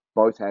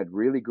both had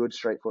really good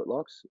straight foot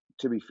locks.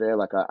 To be fair,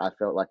 like I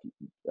felt like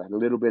a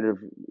little bit of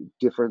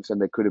difference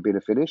and there could have been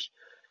a finish,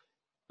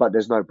 but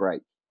there's no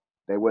break.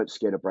 They weren't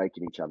scared of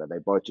breaking each other. They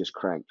both just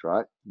cranked,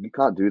 right? You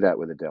can't do that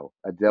with Adele.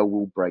 Adele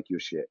will break your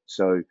shit.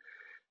 So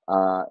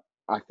uh,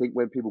 I think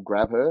when people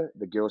grab her,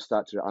 the girls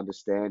start to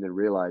understand and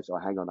realize, oh,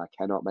 hang on, I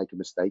cannot make a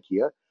mistake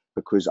here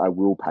because I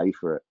will pay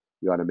for it.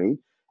 You know what I mean?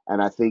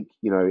 And I think,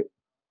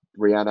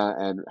 Brianna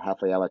and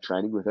Rafaela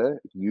training with her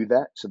knew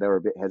that, so they were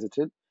a bit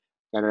hesitant.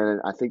 And then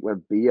I think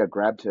when Bia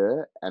grabbed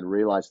her and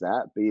realized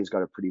that, Bia's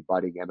got a pretty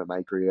budding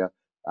MMA career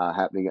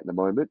happening at the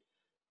moment.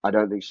 I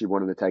don't think she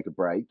wanted to take a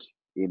break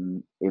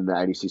in the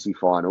ADCC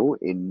final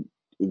in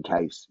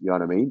case, you know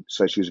what I mean?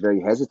 So she was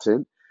very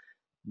hesitant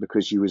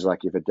because she was like,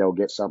 if Adele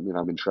gets something,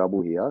 I'm in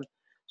trouble here.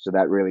 So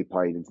that really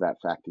played into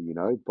that factor,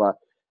 But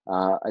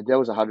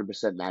Adele's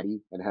 100%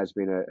 natty and has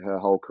been her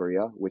whole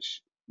career,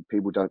 which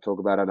people don't talk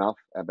about enough,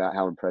 about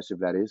how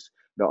impressive that is.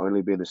 Not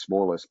only being the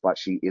smallest, but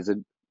she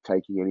isn't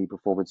taking any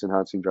performance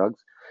enhancing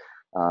drugs.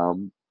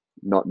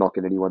 Not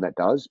knocking anyone that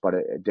does, but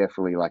it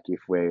definitely, like,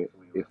 if we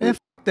F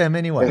them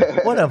anyway,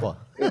 whatever.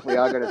 if we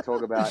are going to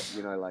talk about,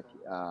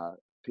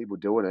 people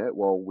doing it,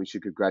 well, we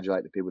should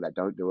congratulate the people that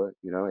don't do it,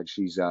 and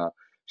she's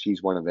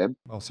one of them.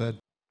 Well said.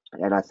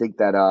 And I think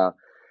that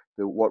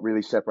what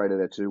really separated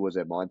her too was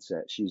her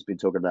mindset. She's been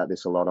talking about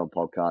this a lot on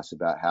podcasts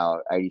about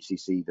how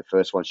ADCC, the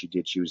first one she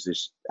did, she was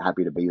just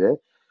happy to be there,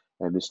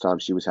 and this time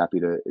she was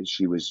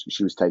she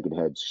was taking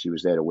heads. She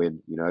was there to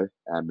win,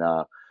 and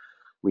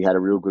we had a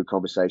real good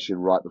conversation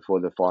right before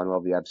the final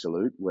of the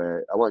absolute,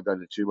 where I won't go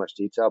into too much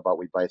detail, but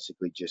we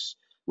basically just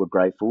were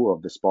grateful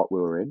of the spot we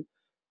were in,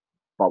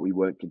 but we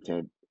weren't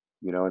content,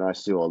 and I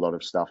steal a lot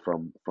of stuff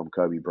from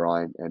Kobe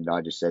Bryant, and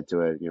I just said to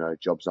her,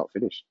 job's not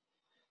finished.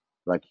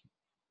 Like,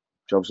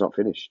 job's not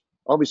finished.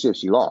 Obviously, if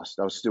she lost,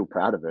 I was still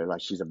proud of her. Like,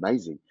 she's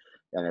amazing,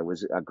 and it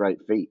was a great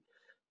feat.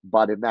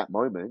 But in that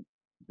moment,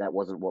 that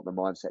wasn't what the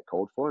mindset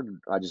called for, and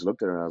I just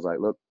looked at her and I was like,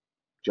 look,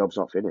 job's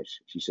not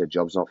finished. She said,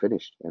 job's not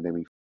finished. And then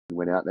we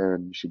went out there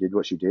and she did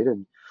what she did,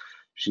 and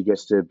she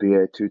gets to be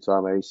a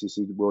 2-time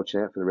ADCC World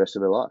Champ for the rest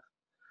of her life.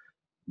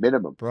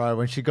 Minimum. Bro,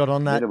 when she got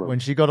on that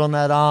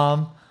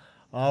arm,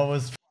 I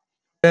was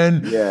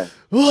yeah.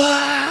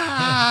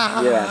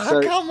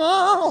 So come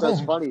on. So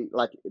it's funny,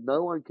 like,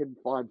 no one can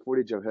find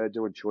footage of her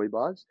doing choi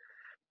bars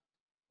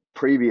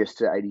previous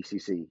to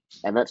ADCC.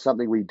 And that's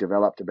something we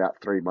developed about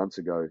 3 months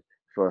ago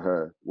for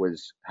her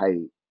was,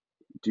 hey,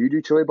 do you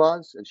do choi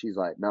bars? And she's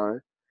like, no.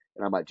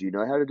 And I'm like, do you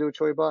know how to do a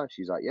choi bar?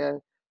 She's like, yeah.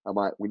 I'm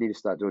like, we need to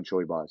start doing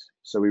choi bars.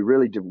 So we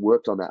really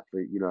worked on that for,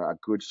 a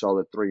good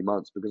solid 3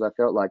 months, because I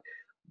felt like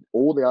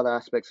all the other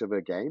aspects of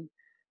her game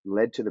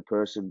led to the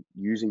person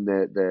using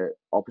the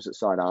opposite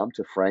side arm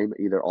to frame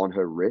either on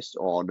her wrist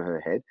or on her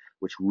head,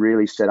 which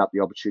really set up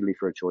the opportunity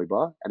for a choi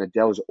bar. And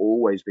Adele's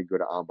always been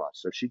good at arm bars.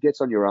 So if she gets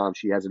on your arm,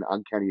 she has an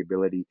uncanny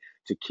ability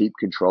to keep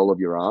control of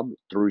your arm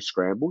through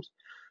scrambles.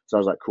 So I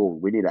was like, cool,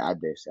 we need to add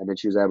this. And then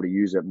she was able to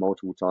use it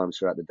multiple times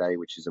throughout the day,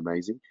 which is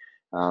amazing.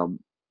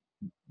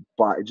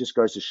 But it just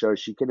goes to show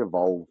she can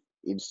evolve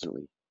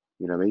instantly.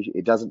 You know what I mean?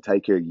 It doesn't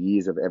take her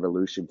years of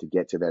evolution to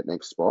get to that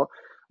next spot.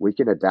 We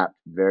can adapt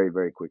very,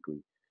 very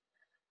quickly.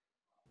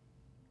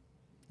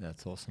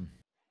 That's awesome.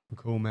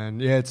 Cool, man.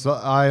 Yeah,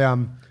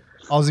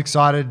 I was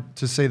excited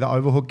to see the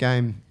overhook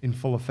game in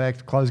full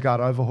effect, close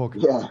guard overhook.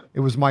 Yeah. It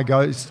was my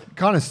go. It's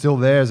kind of still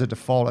there as a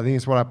default. I think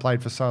it's what I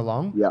played for so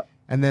long. Yeah.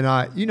 And then,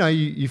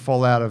 you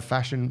fall out of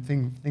fashion.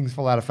 Things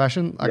fall out of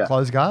fashion, like Yeah.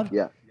 close guard.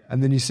 Yeah.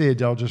 And then you see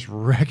Adele just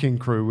wrecking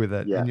crew with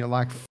it. Yeah. And you're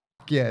like,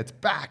 yeah, it's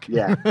back.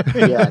 Yeah,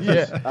 yeah.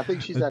 Yeah. I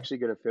think she's actually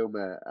going to film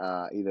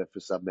either for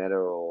Submeta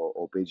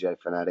or BJ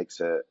Fanatics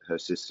her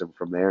system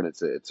from there, and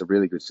it's a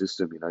really good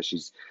system. You know,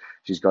 she's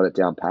got it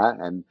down pat,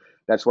 and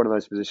that's one of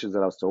those positions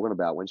that I was talking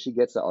about. When she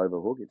gets the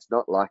overhook, it's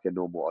not like a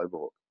normal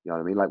overhook. You know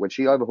what I mean? Like when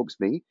she overhooks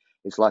me,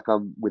 it's like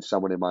I'm with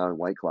someone in my own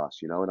weight class.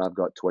 You know, and I've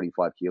got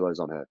 25 kilos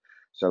on her,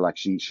 so like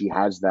she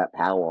has that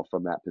power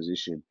from that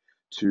position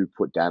to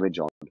put damage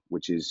on,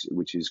 which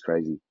is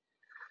crazy.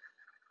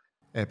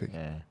 Epic.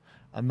 Yeah.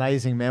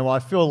 Amazing, man. Well, I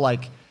feel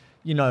like,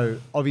 you know,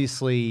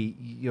 obviously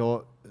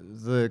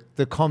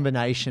the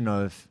combination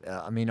of,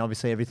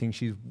 obviously everything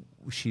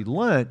she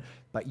learned,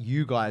 but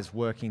you guys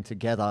working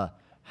together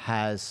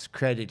has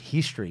created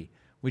history,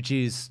 which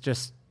is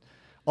just,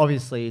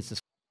 obviously it's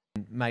just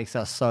makes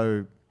us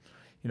so,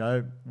 you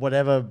know,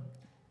 whatever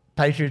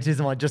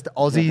patriotism, like just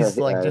Aussies,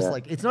 like just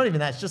like, it's not even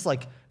that, it's just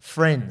like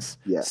friends.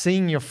 Yeah.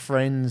 Seeing your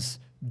friends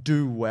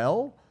do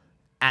well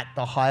at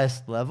the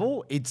highest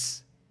level,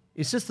 it's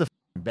just the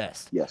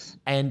best. Yes.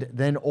 And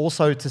then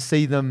also to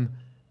see them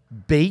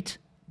beat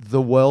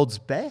the world's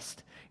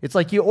best. It's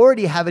like you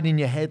already have it in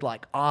your head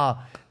like,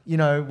 you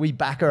know, we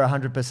back her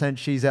 100%.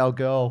 She's our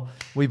girl.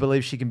 We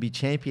believe she can be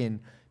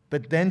champion.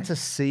 But then to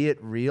see it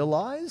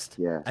realized,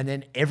 and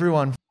then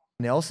everyone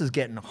else is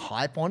getting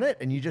hype on it,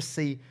 and you just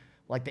see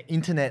like the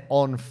internet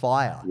on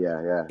fire.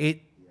 Yeah, yeah.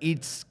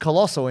 It's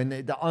colossal. And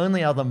the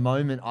only other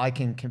moment I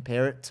can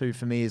compare it to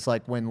for me is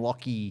like when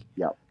Lockie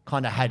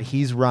kind of had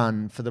his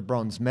run for the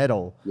bronze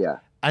medal. Yeah.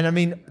 And I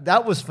mean,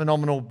 that was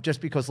phenomenal just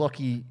because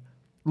Lockie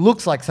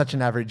looks like such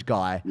an average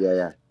guy. Yeah,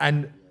 yeah.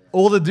 And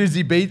all the dudes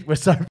he beat were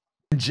so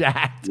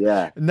jacked.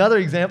 Yeah. Another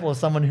example of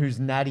someone who's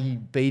natty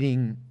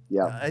beating,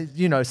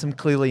 you know, some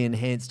clearly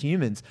enhanced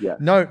humans. Yeah.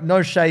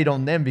 No shade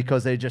on them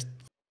because they're just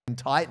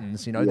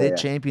titans, you know, they're yeah.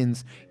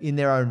 champions in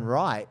their own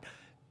right.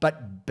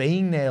 But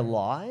being there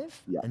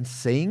live and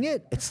seeing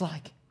it, it's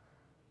like,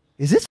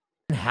 is this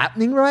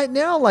happening right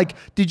now? Like,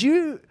 did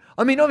you...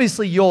 I mean,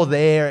 obviously you're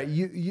there,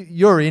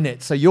 you're in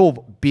it, so you're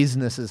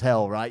business as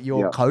hell, right?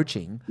 You're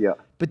coaching. Yeah.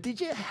 But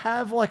did you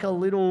have like a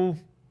little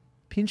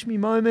pinch me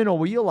moment, or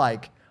were you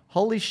like,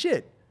 holy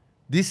shit,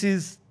 this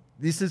is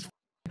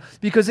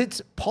because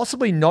it's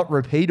possibly not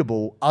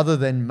repeatable other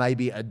than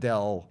maybe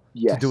Adele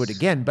to do it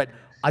again. But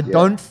I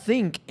don't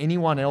think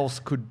anyone else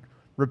could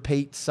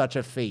repeat such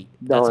a feet.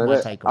 That's my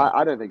take on it.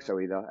 I don't think so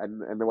either.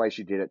 And the way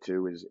she did it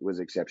too was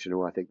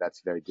exceptional. I think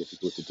that's very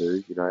difficult to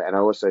do, you know. And I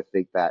also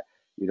think that,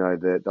 you know,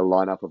 the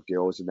lineup of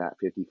girls in that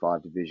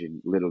 55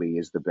 division literally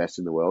is the best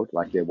in the world.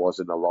 Like there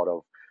wasn't a lot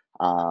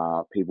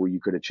of people you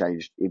could have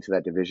changed into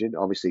that division.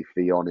 Obviously,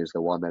 Fionn is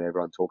the one that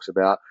everyone talks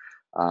about.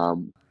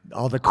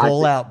 The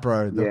call out,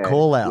 bro. The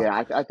call out.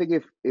 Yeah, I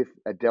think if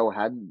Adele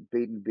hadn't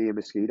beaten Via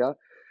Mesquita,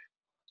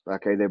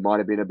 okay, there might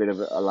have been a bit of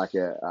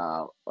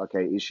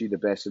okay, is she the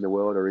best in the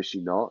world or is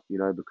she not? You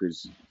know,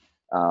 because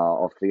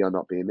of Fionn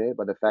not being there.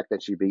 But the fact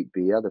that she beat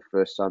Via the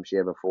first time she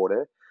ever fought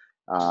her,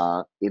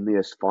 in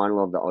the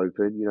final of the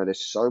Open, you know,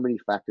 there's so many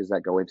factors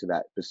that go into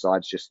that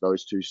besides just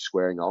those two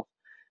squaring off.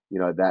 You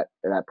know,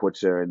 that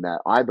puts her in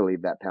that, I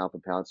believe, that pound for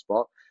pound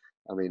spot.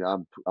 I mean,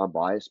 I'm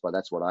biased, but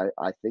that's what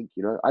I think.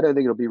 You know, I don't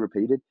think it'll be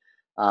repeated.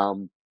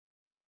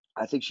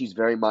 I think she's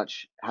very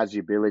much has the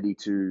ability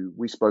to.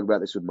 We spoke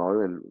about this with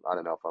Mo, and I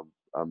don't know if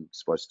I'm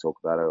supposed to talk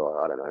about it,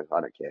 or I don't know.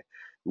 I don't care.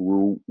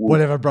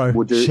 Whatever, bro.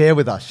 Share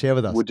with us.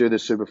 We'll do the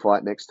super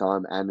fight next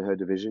time and her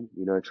division.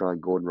 You know, try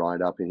and Gordon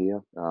Ryan up in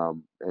here,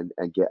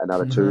 and get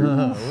another two,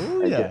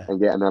 and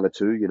get another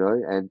two. You know,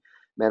 and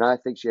man, I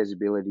think she has the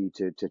ability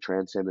to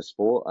transcend the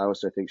sport. I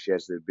also think she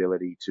has the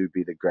ability to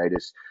be the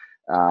greatest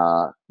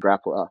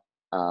grappler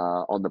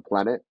on the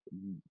planet,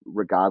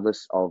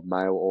 regardless of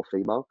male or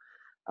female.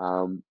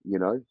 You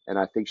know, and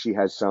I think she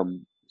has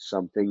some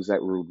things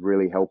that will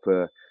really help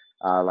her.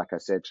 Like I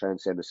said,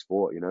 transcend the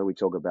sport. You know, we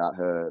talk about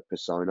her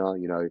persona.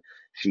 You know,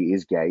 she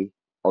is gay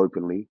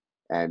openly,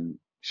 and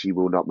she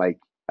will not make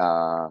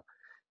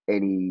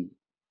any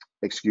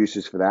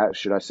excuses for that,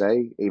 should I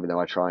say? Even though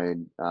I try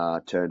and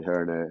turn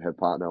her and her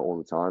partner all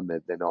the time,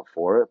 they're not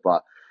for it.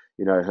 But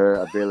you know, her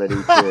ability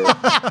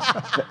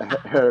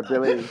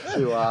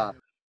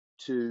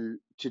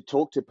to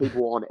talk to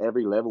people on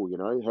every level. You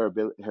know,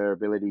 her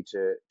ability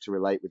to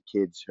relate with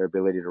kids, her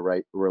ability to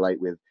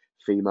relate with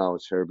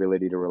females, her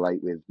ability to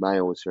relate with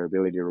males, her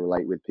ability to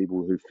relate with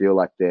people who feel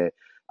like they're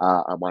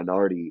a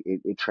minority.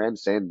 It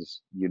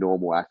transcends your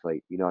normal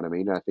athlete. You know what I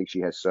mean? I think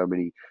she has so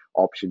many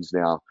options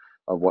now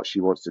of what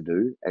she wants to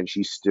do, and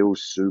she's still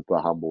super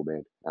humble,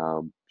 man.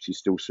 She's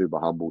still super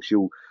humble.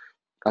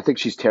 I think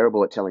she's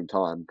terrible at telling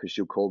time because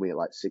she'll call me at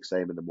like 6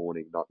 a.m. in the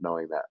morning, not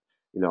knowing that,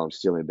 you know, I'm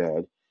still in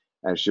bed,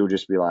 and she'll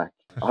just be like,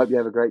 "I hope you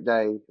have a great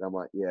day." And I'm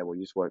like, "Yeah, well,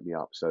 you just woke me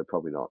up, so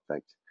probably not.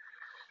 Thanks."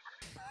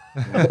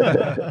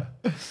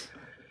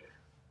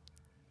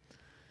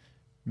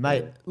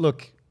 Mate,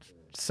 look,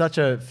 such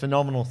a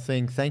phenomenal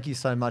thing. Thank you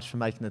so much for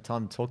making the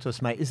time to talk to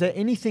us, mate. Is there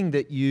anything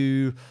that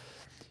you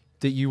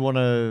want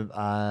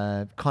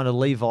to kind of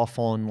leave off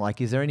on?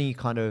 Like, is there any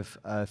kind of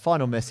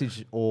final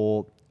message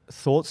or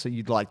thoughts that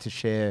you'd like to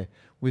share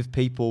with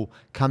people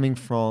coming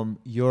from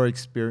your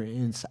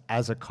experience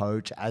as a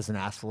coach, as an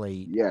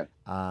athlete? Yeah.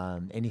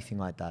 Anything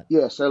like that?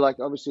 Yeah. So like,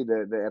 obviously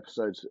the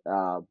episodes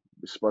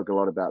spoke a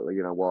lot about,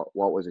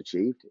 what was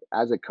achieved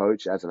as a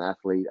coach, as an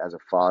athlete, as a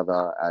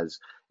father, as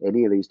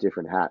any of these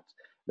different hats.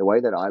 The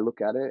way that I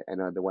look at it,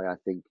 and the way I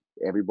think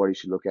everybody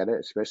should look at it,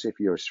 especially if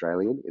you're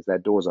Australian, is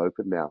that door's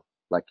open now.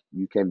 Like,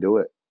 you can do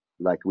it.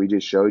 Like, we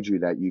just showed you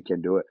that you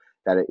can do it,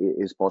 that it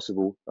is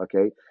possible.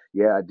 Okay.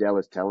 Yeah. Adele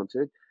is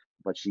talented,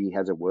 but she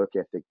has a work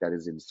ethic that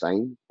is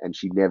insane. And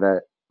she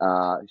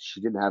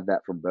didn't have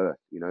that from birth.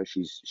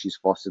 She's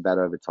fostered that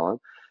over time.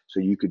 So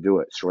you could do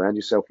it. Surround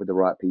yourself with the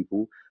right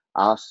people,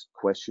 ask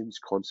questions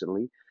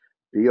constantly,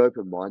 be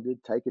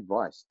open-minded, take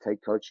advice,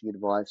 take coaching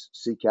advice,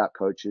 seek out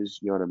coaches,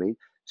 you know what I mean?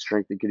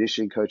 Strength and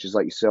conditioning coaches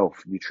like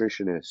yourself,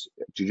 nutritionists,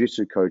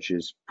 jiu-jitsu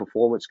coaches,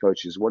 performance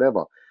coaches,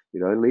 whatever.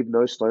 Leave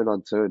no stone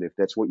unturned if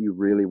that's what you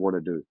really want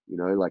to do.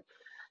 Like,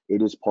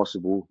 it is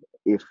possible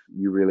if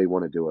you really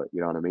want to do it.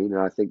 You know what I mean?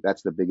 And I think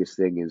that's the biggest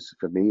thing is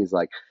for me is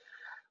like,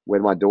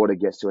 when my daughter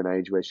gets to an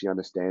age where she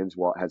understands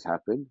what has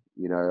happened,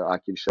 I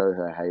can show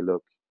her, hey,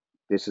 look,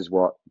 this is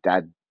what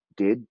dad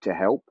did to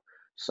help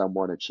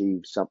someone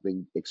achieve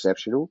something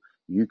exceptional.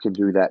 You can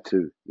do that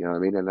too. You know what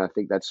I mean? And I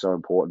think that's so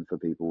important for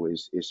people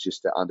is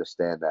just to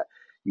understand that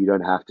you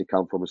don't have to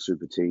come from a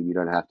super team. You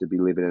don't have to be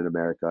living in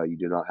America. You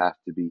do not have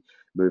to be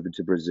moving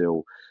to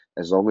Brazil.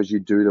 As long as you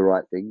do the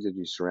right things and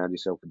you surround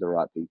yourself with the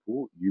right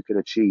people, you can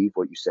achieve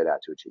what you set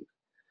out to achieve.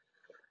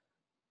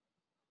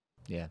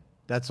 Yeah.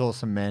 That's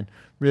awesome, man.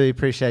 Really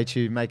appreciate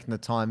you making the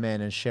time,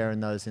 man, and sharing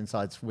those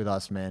insights with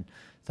us, man.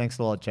 Thanks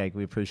a lot, Jake.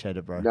 We appreciate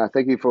it, bro. No,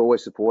 thank you for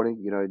always supporting,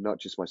 not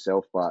just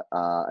myself, but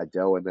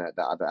Adele and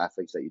the other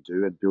athletes that you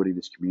do, and building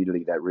this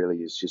community that really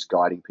is just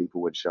guiding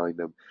people and showing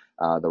them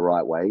the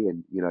right way.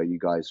 And, you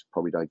guys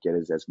probably don't get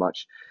as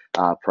much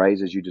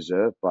praise as you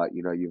deserve, but,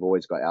 you've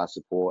always got our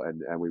support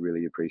and we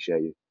really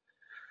appreciate you.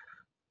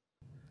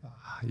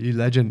 You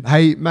legend.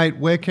 Hey, mate,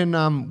 where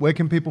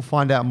can people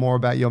find out more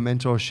about your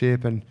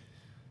mentorship and,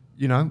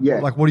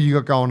 like, what do you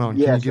got going on?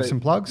 Can you give some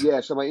plugs? Yeah,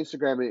 so my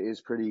Instagram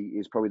is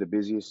probably the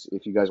busiest.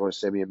 If you guys want to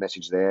send me a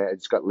message there,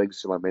 it's got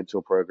links to my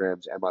mentor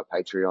programs and my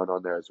Patreon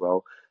on there as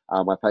well.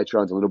 My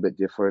Patreon's a little bit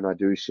different. I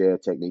do share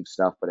technique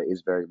stuff, but it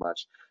is very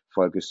much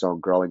focused on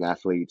growing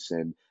athletes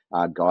and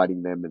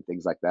guiding them and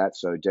things like that.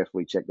 So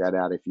definitely check that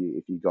out if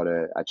you got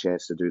a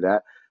chance to do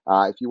that.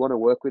 If you want to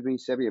work with me,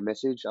 send me a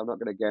message. I'm not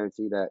going to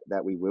guarantee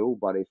that we will,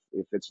 but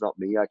if it's not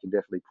me, I can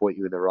definitely point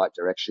you in the right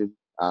direction.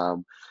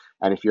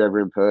 And if you're ever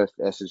in Perth,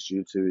 Essence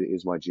Jiu-Jitsu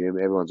is my gym.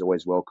 Everyone's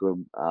always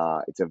welcome.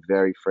 It's a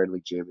very friendly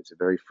gym. It's a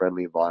very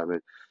friendly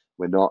environment.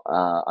 We're not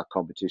a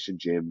competition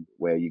gym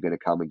where you're going to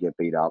come and get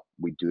beat up.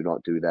 We do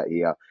not do that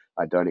here.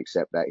 I don't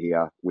accept that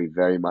here. We're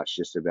very much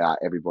just about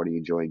everybody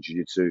enjoying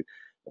jiu-jitsu.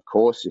 Of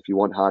course, if you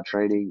want hard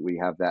training, we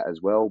have that as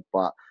well.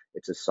 But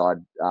it's a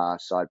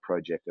side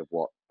project of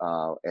what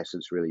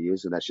Essence really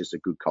is, and that's just a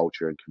good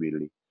culture and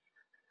community.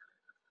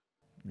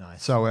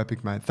 Nice. So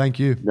epic, mate. Thank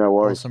you. No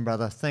worries. Awesome,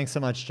 brother. Thanks so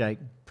much, Jake.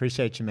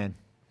 Appreciate you, man.